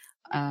 hours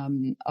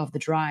of the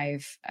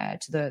drive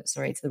to the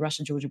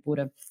Russia-Georgia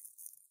border,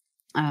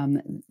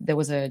 there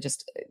was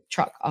just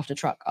truck after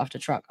truck after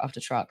truck after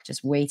truck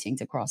just waiting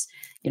to cross,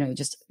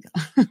 just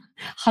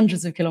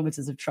hundreds of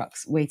kilometers of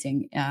trucks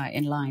waiting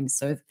in line.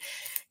 So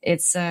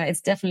it's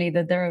definitely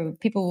that there are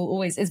people will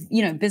always,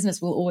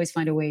 business will always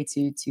find a way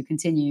to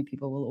continue.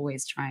 People will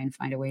always try and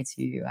find a way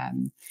to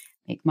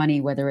make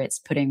money, whether it's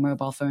putting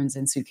mobile phones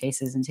in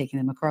suitcases and taking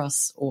them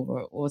across,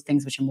 or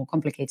things which are more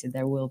complicated.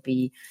 There will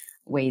be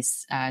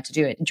ways to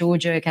do it.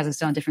 Georgia,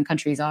 Kazakhstan, different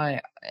countries are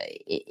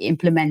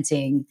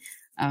implementing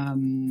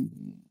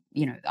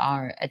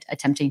are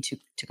attempting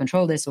to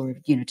control this, or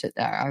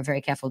are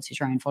very careful to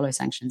try and follow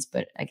sanctions.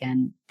 But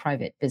again,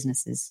 private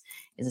business is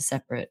a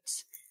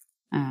separate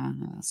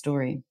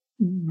story.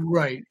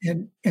 Right,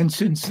 and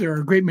since there are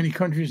a great many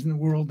countries in the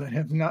world that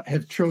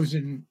have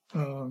chosen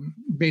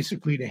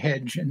basically to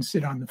hedge and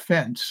sit on the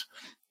fence,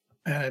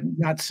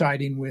 not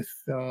siding with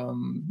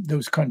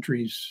those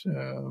countries.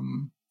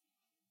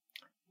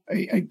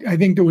 I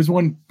think there was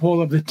one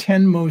poll of the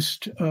 10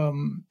 most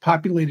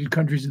populated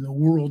countries in the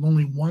world.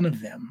 Only one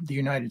of them, the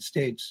United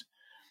States,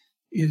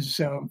 is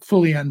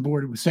fully on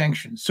board with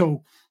sanctions.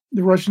 So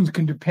the Russians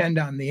can depend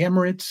on the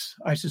Emirates,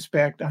 I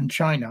suspect, on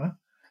China,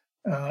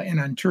 and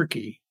on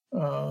Turkey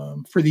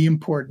for the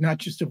import, not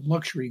just of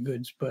luxury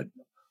goods, but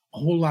a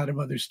whole lot of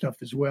other stuff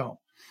as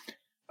well.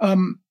 I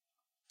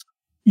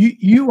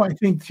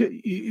think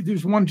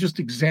there's one just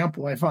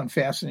example I found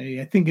fascinating.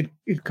 I think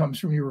it comes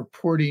from your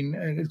reporting,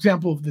 an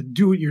example of the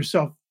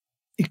do-it-yourself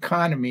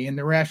economy and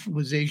the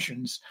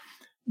rationalizations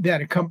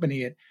that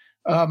accompany it.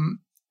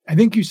 I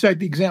think you cite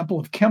the example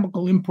of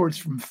chemical imports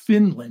from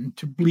Finland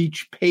to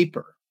bleach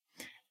paper.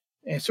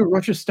 And so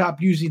Russia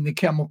stopped using the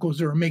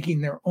chemicals or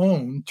making their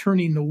own,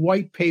 turning the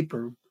white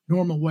paper,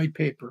 normal white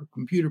paper,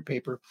 computer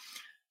paper,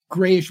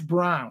 grayish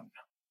brown,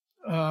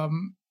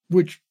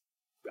 which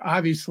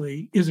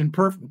obviously isn't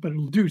perfect, but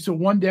it'll do. So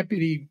one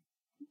deputy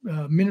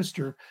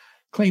minister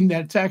claimed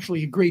that it's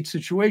actually a great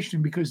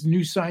situation because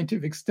new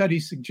scientific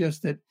studies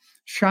suggest that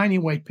shiny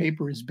white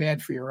paper is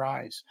bad for your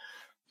eyes.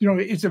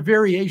 It's a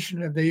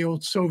variation of the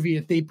old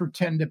Soviet, they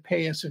pretend to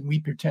pay us and we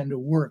pretend to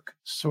work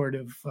sort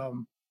of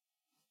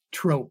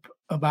trope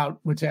about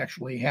what's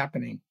actually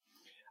happening.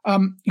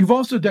 You've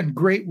also done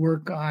great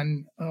work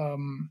on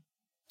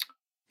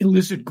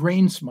illicit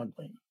grain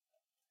smuggling.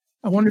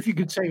 I wonder if you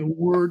could say a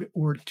word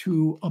or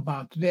two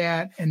about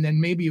that, and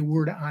then maybe a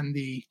word on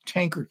the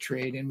tanker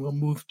trade, and we'll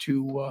move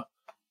to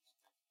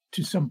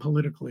some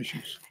political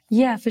issues.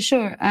 Yeah, for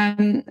sure.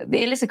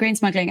 The illicit grain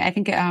smuggling, I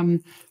think,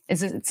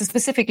 it's a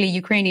specifically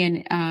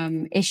Ukrainian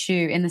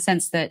issue in the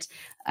sense that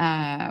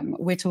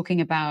we're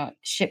talking about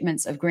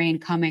shipments of grain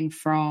coming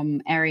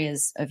from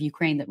areas of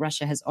Ukraine that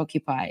Russia has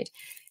occupied.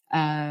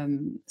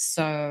 Areas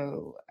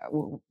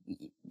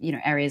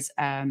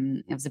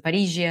of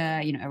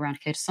Zaporizhia, around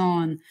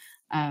Kherson,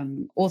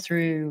 all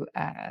through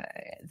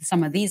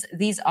some of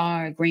these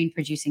are grain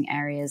producing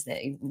areas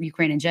that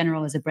Ukraine in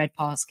general is a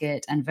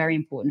breadbasket and very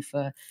important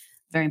for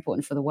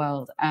the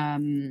world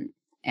in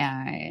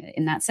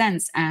that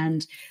sense.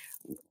 And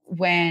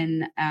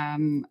when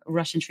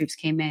Russian troops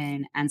came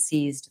in and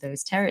seized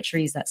those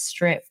territories, that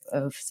strip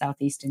of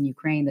southeastern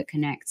Ukraine that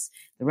connects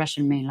the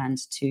Russian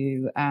mainland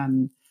to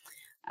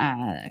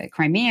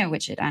Crimea,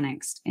 which it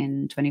annexed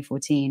in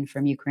 2014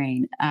 from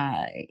Ukraine,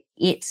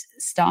 it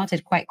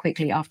started quite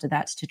quickly after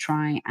that to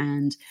try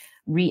and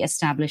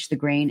re-establish the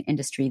grain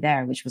industry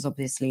there, which was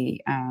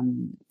obviously,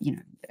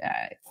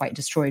 quite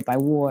destroyed by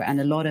war.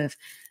 And a lot of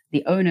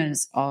the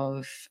owners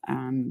of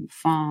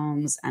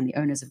farms and the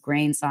owners of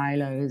grain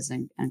silos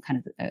and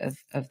kind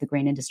of the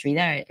grain industry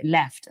there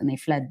left, and they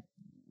fled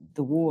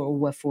the war or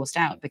were forced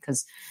out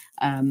because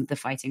the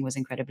fighting was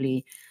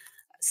incredibly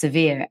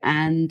severe.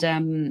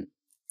 And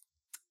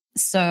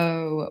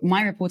so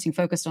my reporting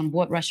focused on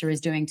what Russia is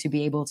doing to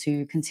be able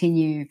to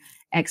continue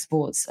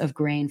exports of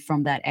grain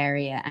from that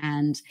area.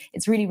 And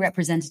it's really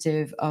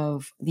representative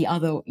of the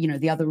other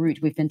route.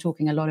 We've been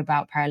talking a lot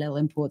about parallel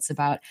imports,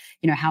 about,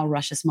 how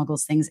Russia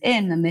smuggles things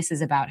in. And this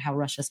is about how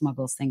Russia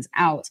smuggles things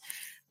out.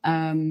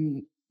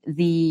 The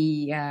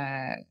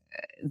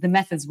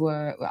methods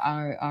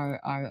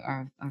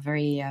are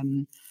very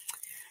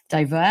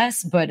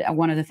diverse, but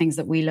one of the things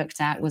that we looked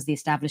at was the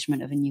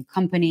establishment of a new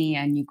company,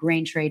 a new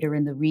grain trader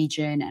in the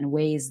region, and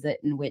ways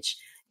in which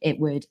it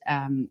would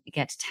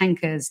get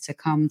tankers to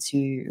come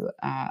to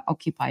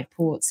occupied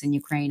ports in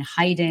Ukraine,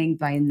 hiding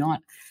by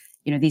not,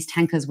 these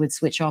tankers would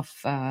switch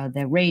off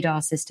their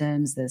radar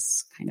systems,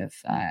 this kind of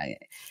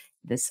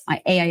this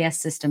AIS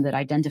system that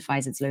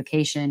identifies its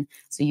location.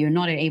 So you're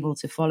not able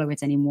to follow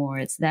it anymore.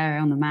 It's there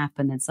on the map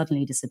and then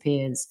suddenly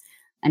disappears.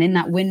 And in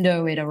that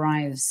window, it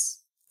arrives,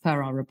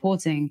 per our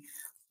reporting,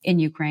 in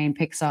Ukraine,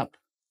 picks up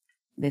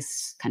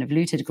this kind of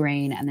looted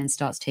grain and then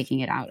starts taking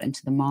it out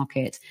into the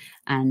market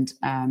and,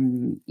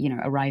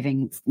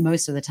 arriving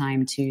most of the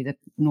time to the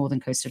northern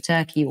coast of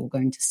Turkey or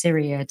going to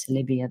Syria, to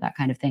Libya, that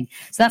kind of thing.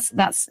 So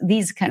that's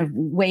these kind of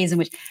ways in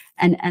which,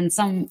 and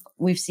some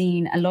we've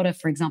seen a lot of,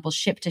 for example,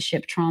 ship to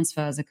ship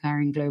transfers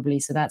occurring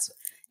globally. So that's,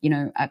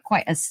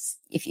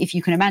 if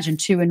you can imagine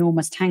two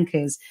enormous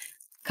tankers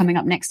coming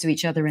up next to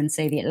each other in,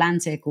 say, the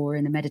Atlantic or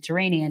in the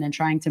Mediterranean and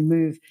trying to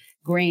move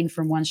grain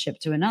from one ship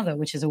to another,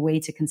 which is a way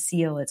to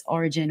conceal its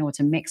origin or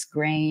to mix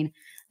grain.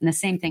 And the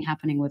same thing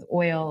happening with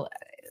oil.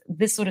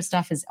 This sort of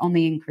stuff is on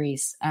the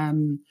increase.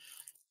 On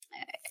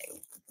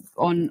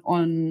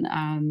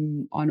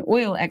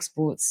oil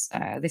exports,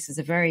 this is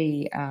a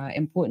very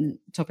important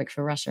topic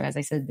for Russia. As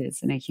I said,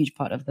 it's a huge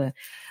part of the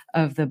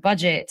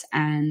budget,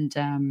 and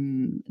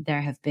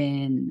there have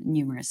been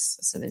numerous.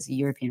 So there's a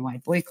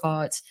European-wide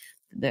boycott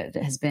that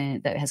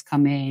has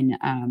come in.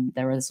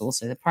 There is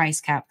also the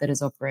price cap that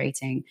is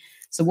operating.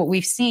 So what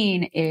we've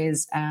seen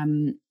is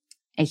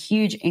a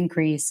huge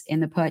increase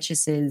in the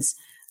purchases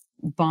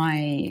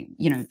by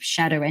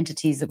shadow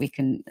entities that we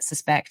can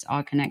suspect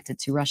are connected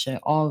to Russia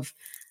of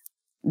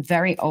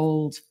very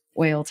old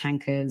oil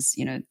tankers,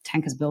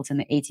 tankers built in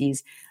the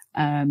 80s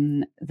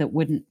that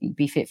wouldn't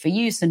be fit for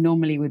use and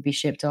normally would be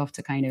shipped off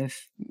to kind of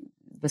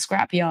the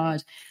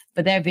scrapyard.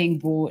 But they're being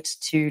bought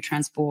to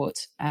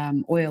transport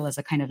oil as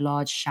a kind of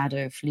large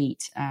shadow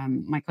fleet.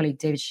 My colleague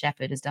David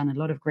Shepard has done a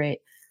lot of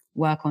great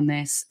work on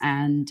this,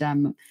 and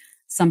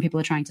some people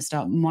are trying to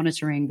start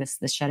monitoring this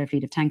shadow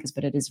fleet of tankers.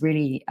 But it is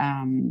really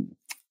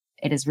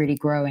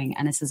growing,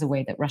 and this is a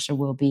way that Russia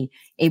will be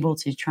able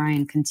to try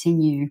and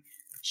continue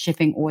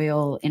shipping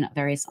oil in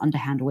various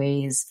underhand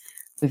ways.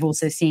 We've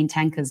also seen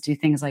tankers do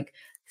things like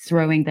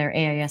throwing their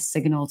AIS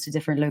signal to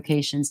different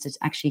locations to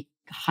actually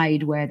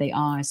hide where they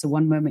are. So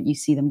one moment you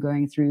see them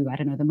going through,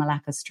 the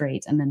Malacca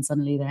Strait, and then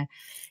suddenly they're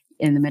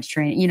in the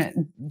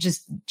Mediterranean,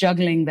 just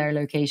juggling their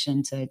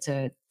location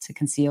to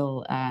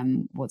conceal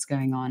what's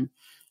going on.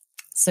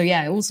 So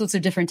yeah, all sorts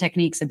of different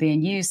techniques are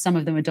being used. Some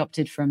of them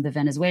adopted from the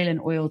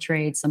Venezuelan oil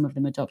trade, some of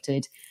them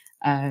adopted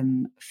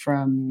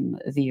from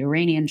the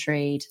Iranian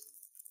trade.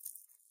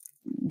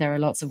 There are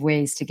lots of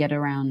ways to get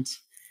around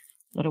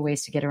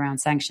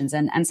sanctions,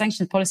 and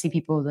sanctions policy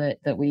people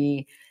that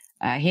we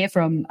hear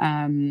from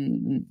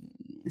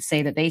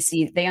say that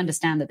they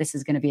understand that this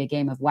is going to be a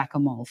game of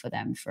whack-a-mole for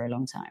them for a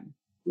long time.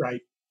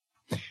 Right.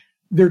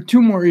 There are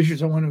two more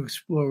issues I want to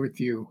explore with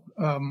you.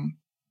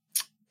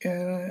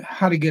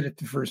 How to get at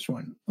the first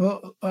one.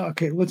 Well,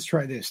 okay, let's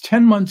try this.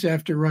 10 months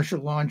after Russia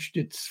launched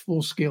its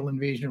full-scale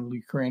invasion of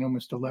Ukraine,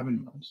 almost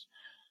 11 months,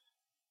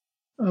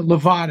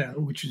 Levada,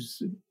 which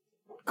is a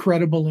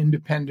credible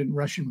independent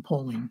Russian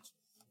polling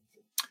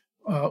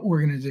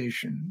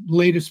organization,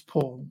 latest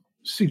poll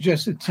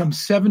suggested some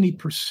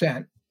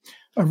 70%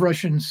 of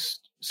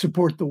Russians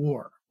support the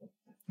war.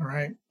 All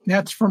right.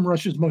 That's from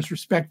Russia's most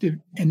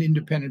respected and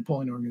independent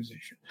polling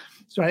organization.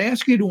 So I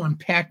ask you to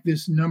unpack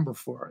this number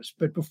for us.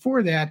 But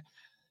before that,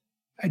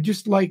 I'd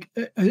just like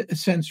a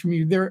sense from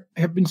you. There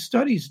have been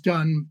studies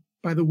done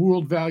by the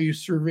World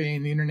Values Survey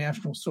and the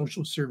International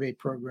Social Survey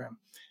Program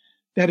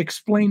that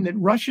explain that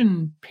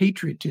Russian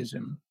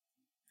patriotism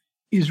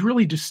is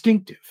really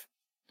distinctive.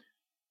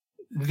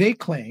 They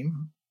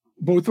claim,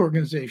 both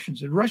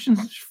organizations, that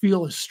Russians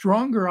feel a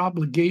stronger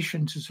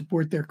obligation to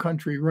support their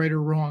country, right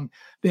or wrong,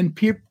 than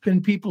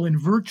people in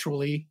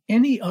virtually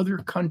any other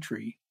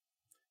country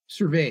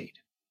surveyed.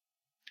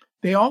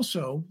 They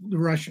also, the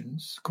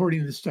Russians, according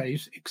to the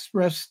studies,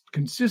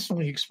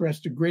 consistently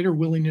expressed a greater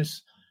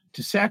willingness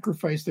to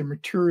sacrifice their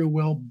material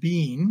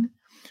well-being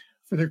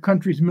for their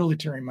country's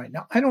military might.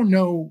 Now, I don't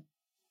know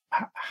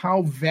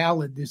how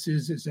valid this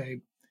is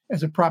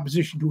as a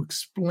proposition to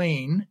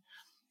explain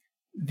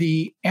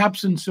the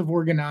absence of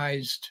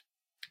organized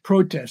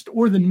protest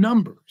or the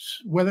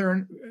numbers,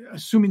 whether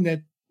assuming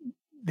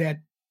that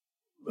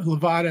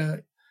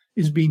Levada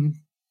is being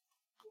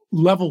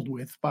leveled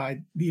with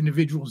by the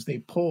individuals they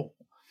poll.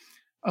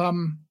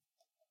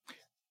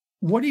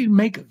 What do you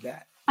make of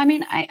that? I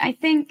mean, I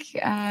think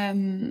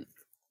I'm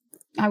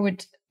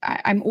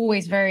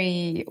always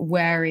very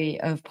wary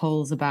of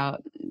polls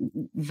about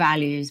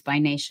values by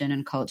nation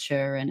and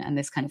culture and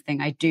this kind of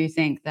thing. I do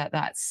think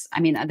that's, I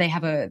mean, they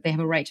have a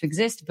right to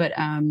exist, but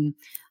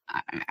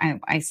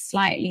I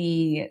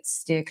slightly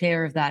steer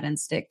clear of that and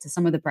stick to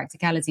some of the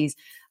practicalities.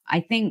 I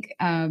think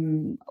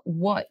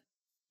what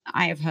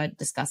I have heard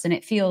discussed, and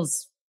it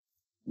feels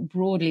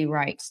broadly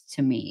right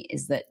to me,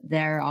 is that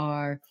there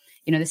are,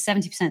 the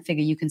 70%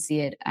 figure, you can see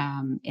it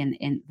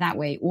in that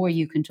way, or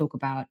you can talk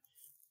about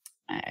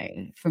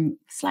from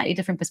slightly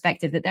different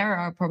perspective, that there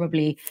are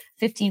probably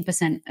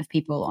 15% of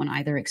people on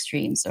either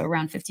extreme. So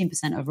around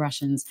 15% of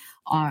Russians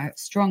are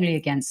strongly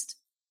against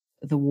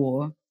the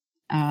war.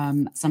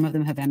 Some of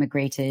them have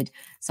emigrated.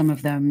 Some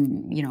of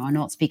them, are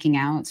not speaking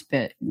out,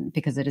 but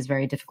because it is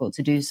very difficult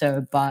to do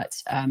so,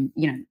 but,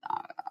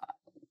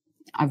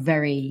 are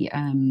very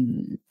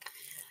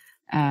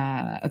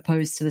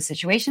opposed to the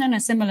situation. And a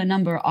similar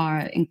number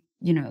are,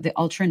 the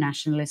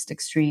ultra-nationalist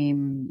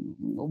extreme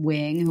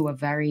wing, who are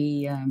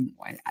very,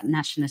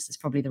 nationalist is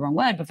probably the wrong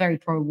word, but very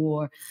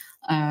pro-war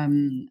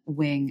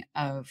wing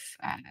of,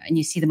 and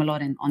you see them a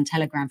lot on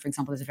Telegram, for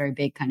example. There's a very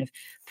big kind of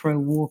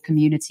pro-war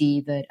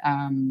community that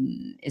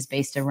is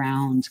based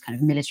around kind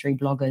of military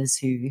bloggers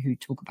who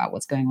talk about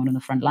what's going on the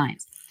front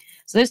lines.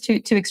 So those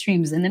two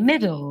extremes. In the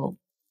middle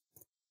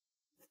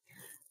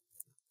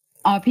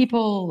are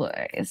people,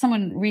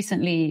 someone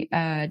recently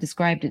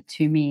described it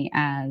to me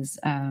as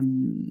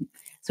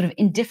sort of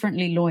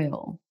indifferently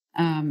loyal,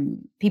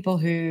 people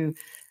who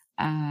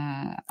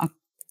are,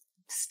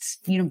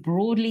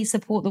 broadly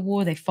support the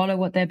war. They follow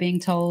what they're being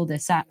told.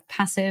 They're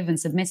passive and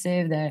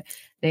submissive.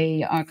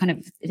 They are kind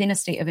of in a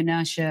state of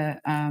inertia.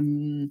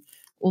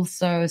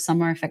 Also,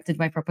 some are affected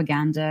by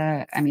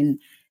propaganda. I mean,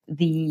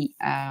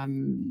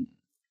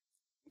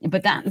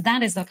 but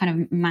that is the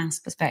kind of mass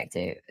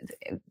perspective.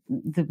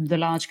 The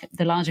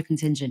larger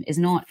contingent is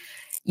not,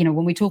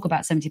 when we talk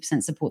about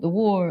 70% support the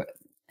war,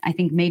 I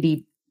think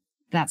maybe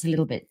that's a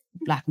little bit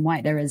black and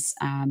white. There is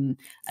a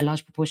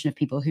large proportion of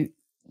people who,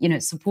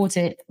 support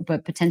it,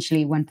 but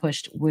potentially when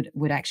pushed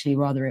would actually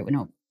rather it would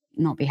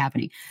not be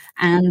happening.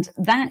 And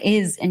that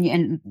is,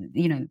 and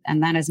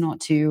that is not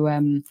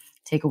to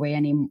take away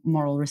any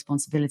moral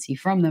responsibility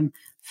from them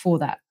for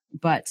that.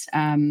 But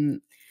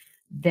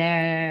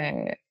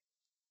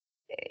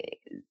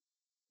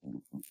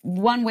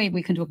one way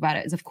we can talk about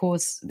it is, of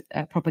course,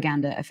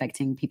 propaganda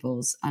affecting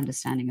people's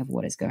understanding of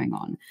what is going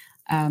on.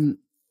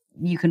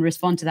 You can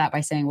respond to that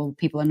by saying, well,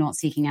 people are not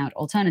seeking out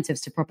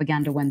alternatives to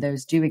propaganda when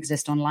those do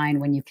exist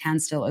online, when you can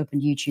still open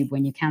YouTube,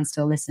 when you can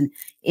still listen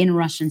in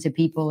Russian to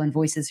people and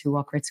voices who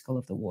are critical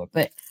of the war.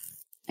 But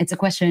it's a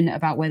question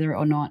about whether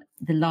or not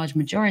the large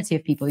majority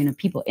of people,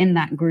 people in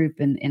that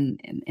group in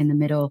the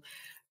middle,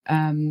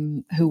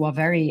 who are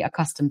very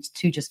accustomed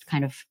to just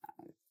kind of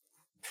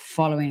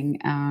following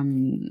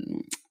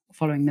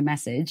the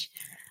message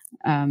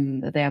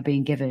that they are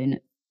being given,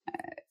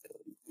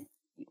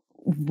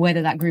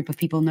 whether that group of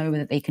people know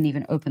that they can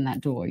even open that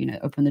door,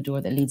 open the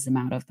door that leads them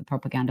out of the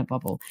propaganda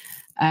bubble.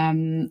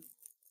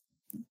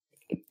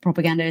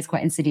 Propaganda is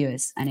quite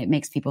insidious, and it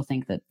makes people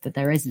think that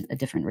there isn't a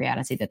different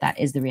reality, that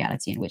is the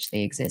reality in which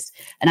they exist.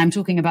 And I'm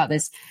talking about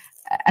this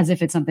as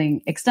if it's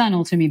something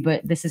external to me,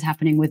 but this is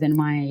happening within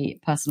my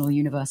personal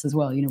universe as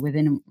well,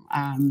 within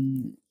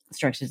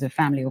structures of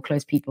family or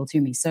close people to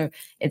me. So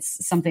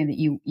it's something that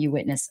you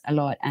witness a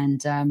lot.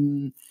 And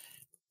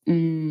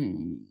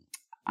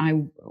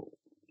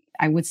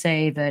I would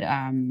say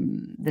that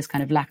this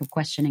kind of lack of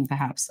questioning,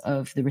 perhaps,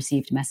 of the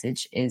received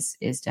message is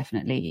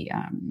definitely,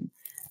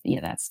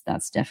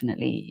 that's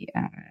definitely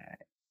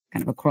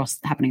kind of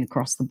happening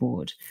across the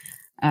board.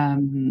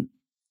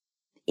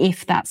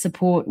 If that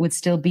support would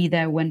still be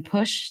there when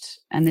pushed,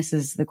 and this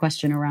is the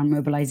question around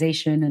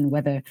mobilization and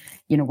whether,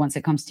 once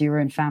it comes to your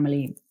own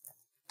family,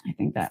 I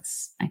think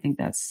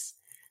that's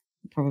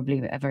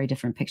probably a very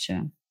different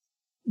picture.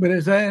 But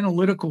as an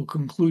analytical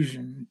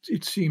conclusion,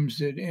 it seems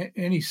that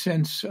any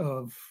sense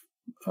of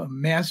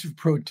massive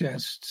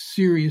protests,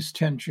 serious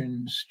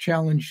tensions,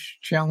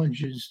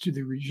 challenges to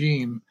the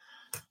regime,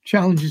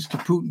 challenges to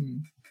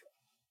Putin,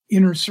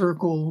 inner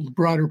circle, the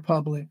broader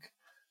public,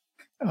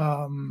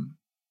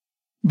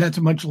 that's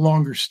a much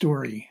longer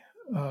story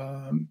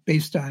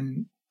based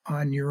on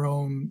your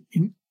own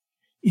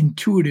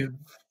intuitive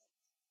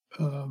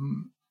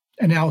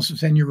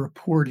analysis and your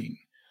reporting.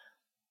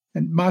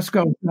 And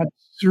Moscow is not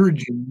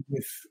surging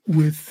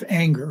with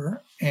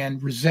anger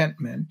and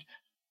resentment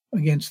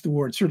against the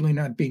war. It's certainly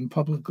not being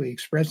publicly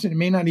expressed, and it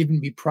may not even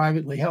be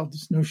privately held.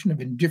 This notion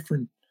of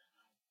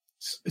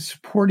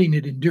supporting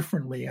it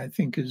indifferently, I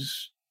think,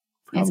 is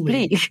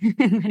probably it's bleak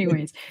in many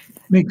ways.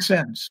 Makes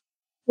sense.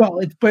 Well,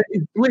 it's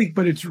bleak,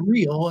 but it's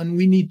real, and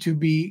we need to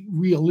be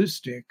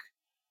realistic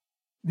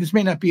this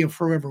may not be a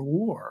forever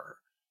war,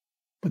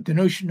 but the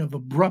notion of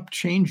abrupt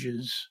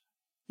changes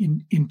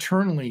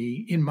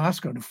internally in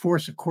Moscow to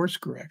force a course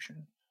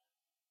correction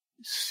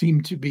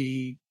seem to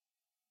be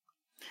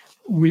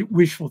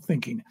wishful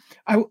thinking.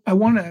 I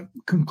want to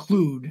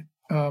conclude.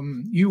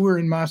 You were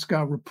in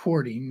Moscow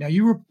reporting. Now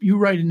you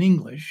write in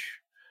English,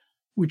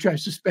 which I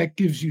suspect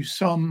gives you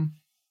some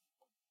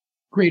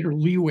greater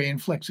leeway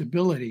and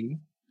flexibility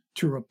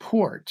to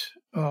report.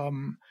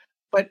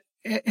 But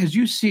as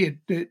you see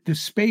it, the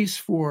space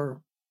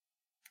for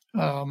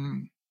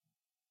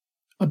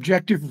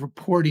objective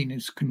reporting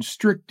is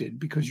constricted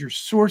because your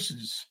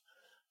sources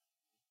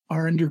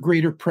are under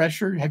greater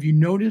pressure. Have you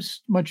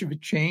noticed much of a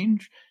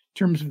change in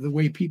terms of the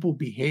way people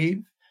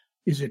behave?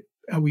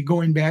 Are we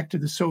going back to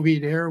the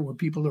Soviet era where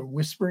people are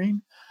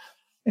whispering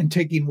and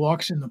taking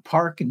walks in the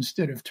park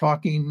instead of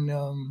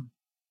talking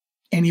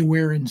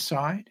anywhere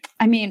inside?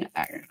 I mean,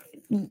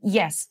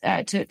 yes,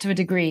 to a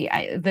degree.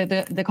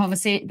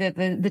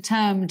 The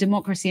term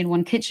 "democracy in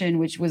one kitchen,"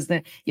 which was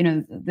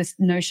this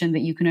notion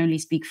that you can only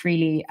speak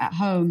freely at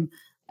home.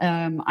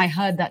 I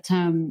heard that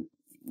term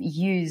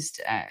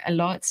used a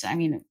lot. I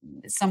mean,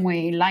 some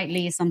way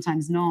lightly,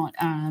 sometimes not.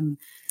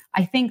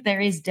 I think there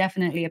is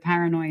definitely a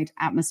paranoid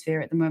atmosphere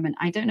at the moment.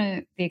 I don't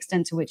know the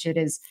extent to which it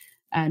is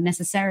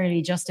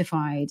necessarily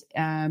justified,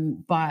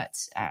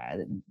 but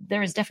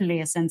there is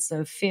definitely a sense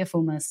of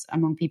fearfulness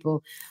among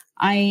people.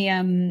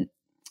 The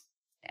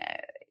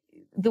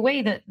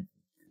way that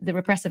the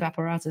repressive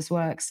apparatus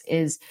works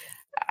is,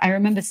 I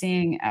remember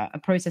seeing a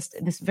protest,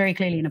 this very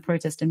clearly in a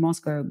protest in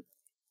Moscow,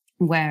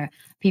 where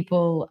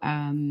people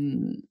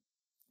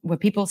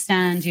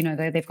stand,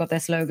 they've got their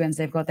slogans,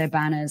 they've got their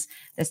banners,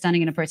 they're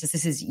standing in a protest.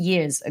 This is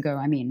years ago.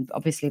 I mean,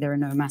 obviously there are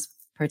no mass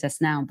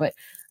protests now, but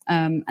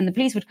and the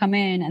police would come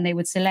in and they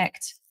would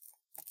select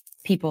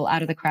people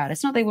out of the crowd.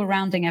 It's not they were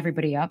rounding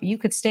everybody up. You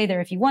could stay there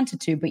if you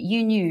wanted to, but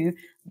you knew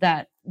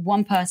that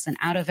one person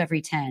out of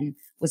every 10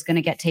 was going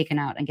to get taken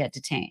out and get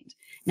detained.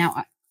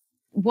 Now,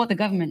 what the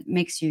government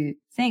makes you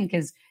think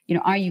is,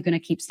 are you going to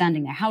keep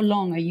standing there? How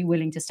long are you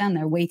willing to stand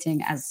there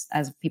waiting as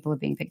people are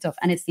being picked off?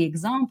 And it's the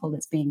example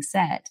that's being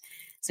set.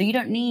 So you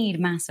don't need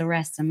mass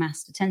arrests and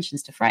mass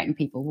detentions to frighten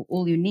people.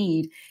 All you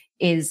need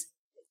is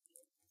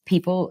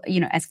people,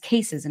 as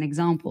cases and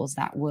examples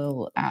that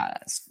will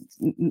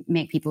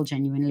make people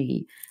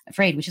genuinely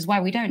afraid, which is why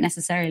we don't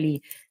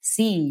necessarily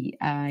see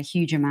a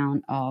huge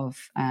amount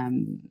of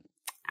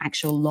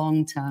actual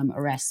long-term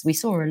arrests. We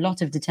saw a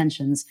lot of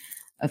detentions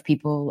of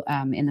people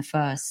in the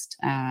first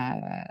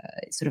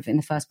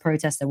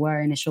protests. There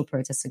were initial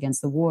protests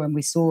against the war, and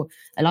we saw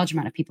a large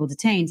amount of people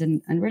detained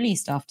and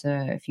released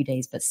after a few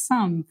days. But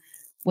some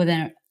were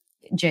then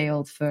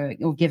jailed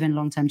or given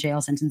long-term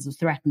jail sentences,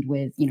 threatened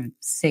with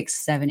 6,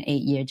 7,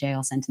 8 year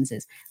jail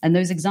sentences. And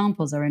those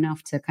examples are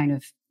enough to kind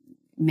of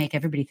make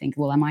everybody think,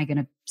 well, am I going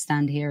to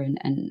stand here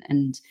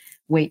and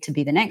wait to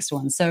be the next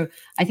one? So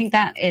I think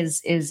that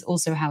is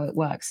also how it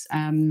works.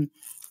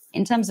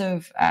 In terms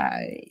of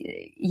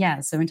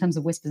in terms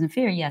of whispers and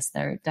fear, yes,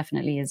 there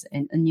definitely is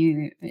a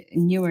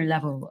newer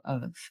level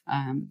of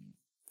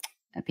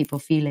people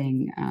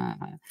feeling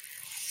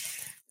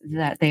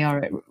that they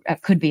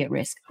could be at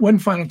risk. One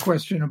final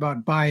question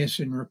about bias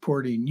in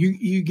reporting.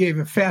 You gave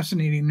a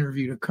fascinating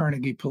interview to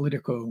Carnegie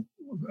Politico,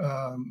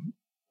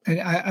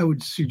 and I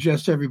would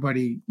suggest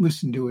everybody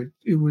listen to it.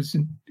 It was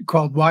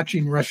called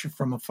 "Watching Russia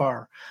from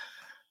Afar."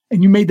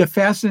 And you made the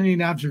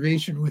fascinating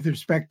observation with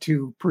respect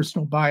to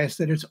personal bias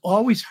that it's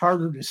always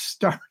harder to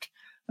start.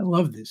 I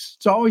love this.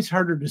 It's always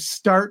harder to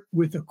start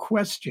with a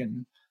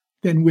question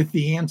than with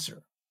the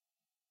answer.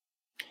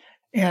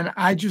 And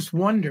I just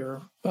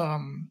wonder,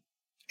 and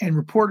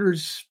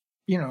reporters,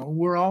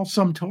 we're all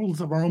sum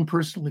totals of our own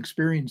personal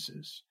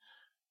experiences.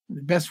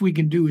 The best we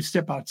can do is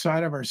step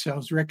outside of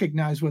ourselves,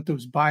 recognize what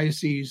those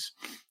biases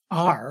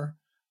are,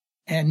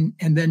 and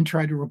then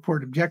try to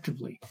report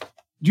objectively.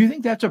 Do you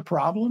think that's a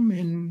problem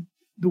in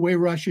the way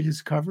Russia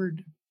is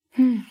covered?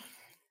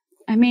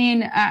 I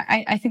mean,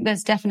 I think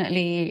there's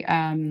definitely,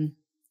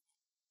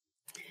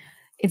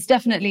 it's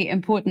definitely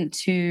important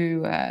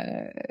to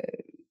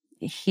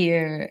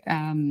hear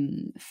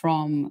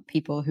from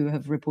people who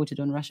have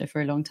reported on Russia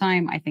for a long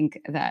time. I think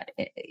that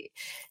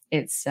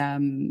it's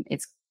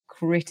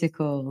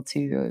critical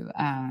to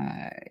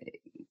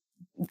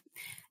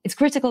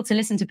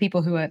listen to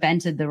people who have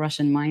entered the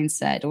Russian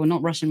mindset, or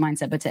not Russian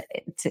mindset, but to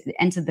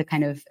enter the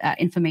kind of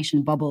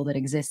information bubble that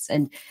exists.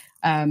 And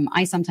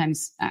I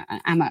sometimes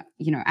am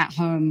at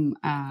home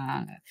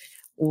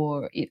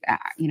or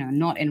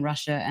not in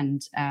Russia,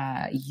 and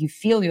you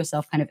feel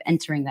yourself kind of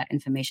entering that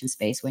information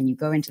space when you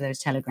go into those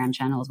Telegram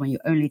channels, when you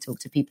only talk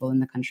to people in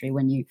the country,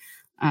 when you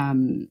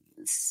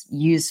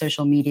use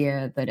social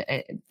media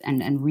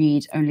and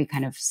read only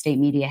kind of state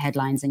media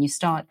headlines, and you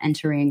start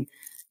entering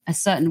a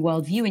certain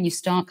worldview, and you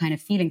start kind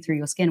of feeling through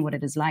your skin what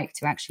it is like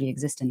to actually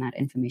exist in that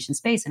information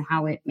space and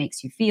how it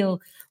makes you feel,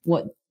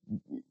 what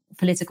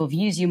political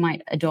views you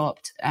might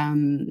adopt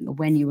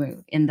when you were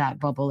in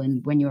that bubble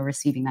and when you were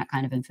receiving that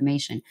kind of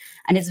information.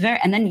 And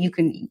and then you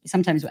can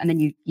sometimes, and then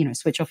you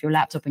switch off your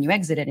laptop and you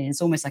exit it, and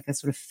it's almost like a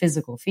sort of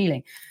physical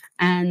feeling.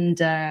 And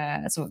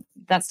so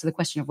that's to the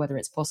question of whether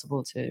it's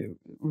possible to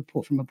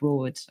report from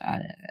abroad.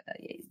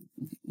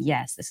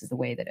 Yes, this is the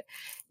way that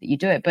you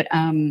do it. But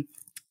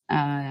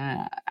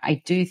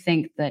I do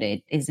think that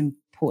it is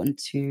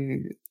important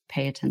to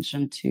pay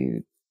attention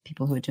to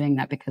people who are doing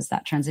that, because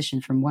that transition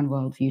from one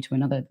worldview to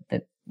another,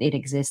 that it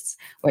exists,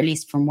 or at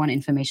least from one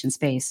information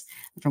space,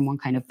 from one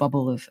kind of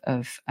bubble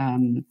of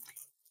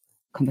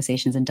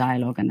conversations and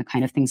dialogue and the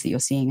kind of things that you're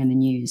seeing in the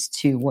news,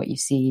 to what you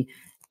see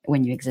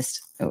when you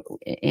exist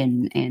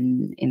in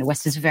the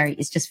West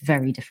it's just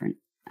very different.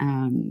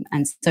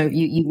 And so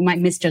you might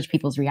misjudge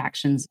people's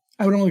reactions.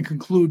 I would only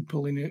conclude,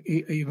 Polina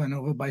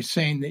Ivanova, by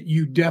saying that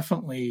you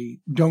definitely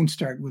don't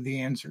start with the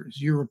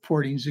answers. Your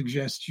reporting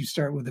suggests you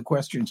start with the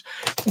questions.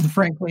 And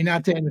frankly,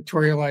 not to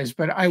editorialize,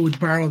 but I would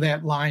borrow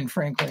that line,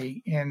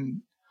 frankly,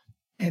 and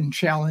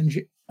challenge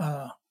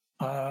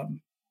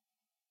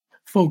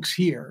folks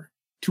here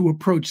to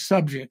approach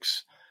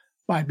subjects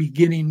by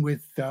beginning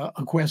with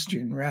a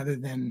question rather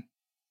than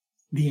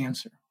the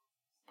answer.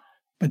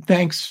 But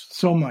thanks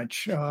so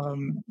much.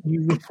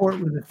 You report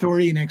with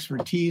authority and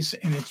expertise,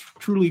 and it's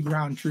truly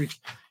ground truth.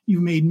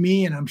 You made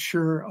me, and I'm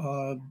sure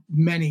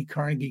many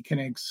Carnegie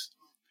Connects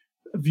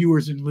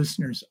viewers and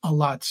listeners, a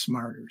lot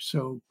smarter.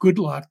 So good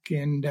luck,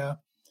 and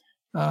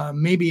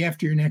maybe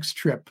after your next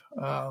trip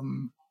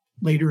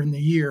later in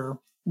the year,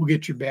 we'll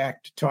get you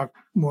back to talk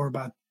more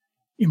about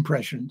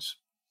impressions.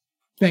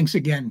 Thanks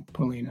again,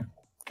 Polina.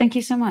 Thank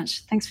you so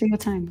much. Thanks for your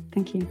time.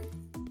 Thank you.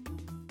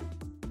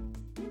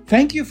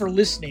 Thank you for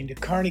listening to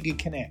Carnegie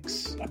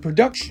Connects, a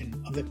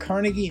production of the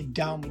Carnegie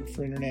Endowment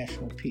for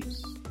International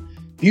Peace.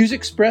 Views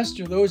expressed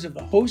are those of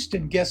the host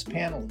and guest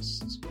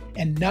panelists,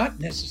 and not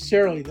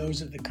necessarily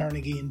those of the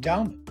Carnegie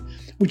Endowment,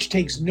 which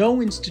takes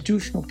no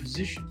institutional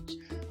positions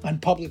on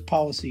public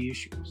policy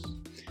issues.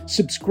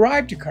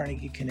 Subscribe to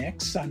Carnegie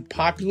Connects on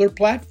popular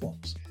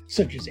platforms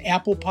such as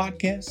Apple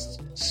Podcasts,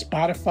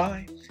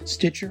 Spotify,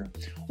 Stitcher,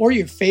 or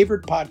your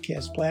favorite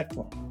podcast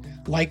platform.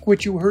 Like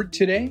what you heard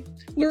today?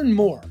 Learn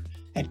more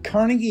at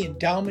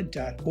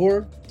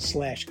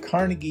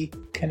carnegieendowment.org/Carnegie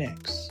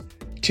Connects.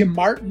 Tim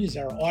Martin is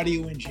our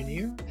audio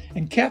engineer,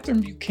 and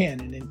Catherine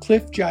Buchanan and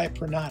Cliff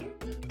Jayapranada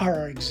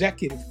are our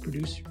executive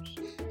producers.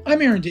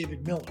 I'm Aaron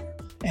David Miller,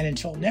 and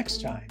until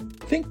next time,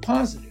 think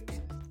positive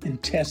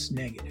and test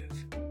negative.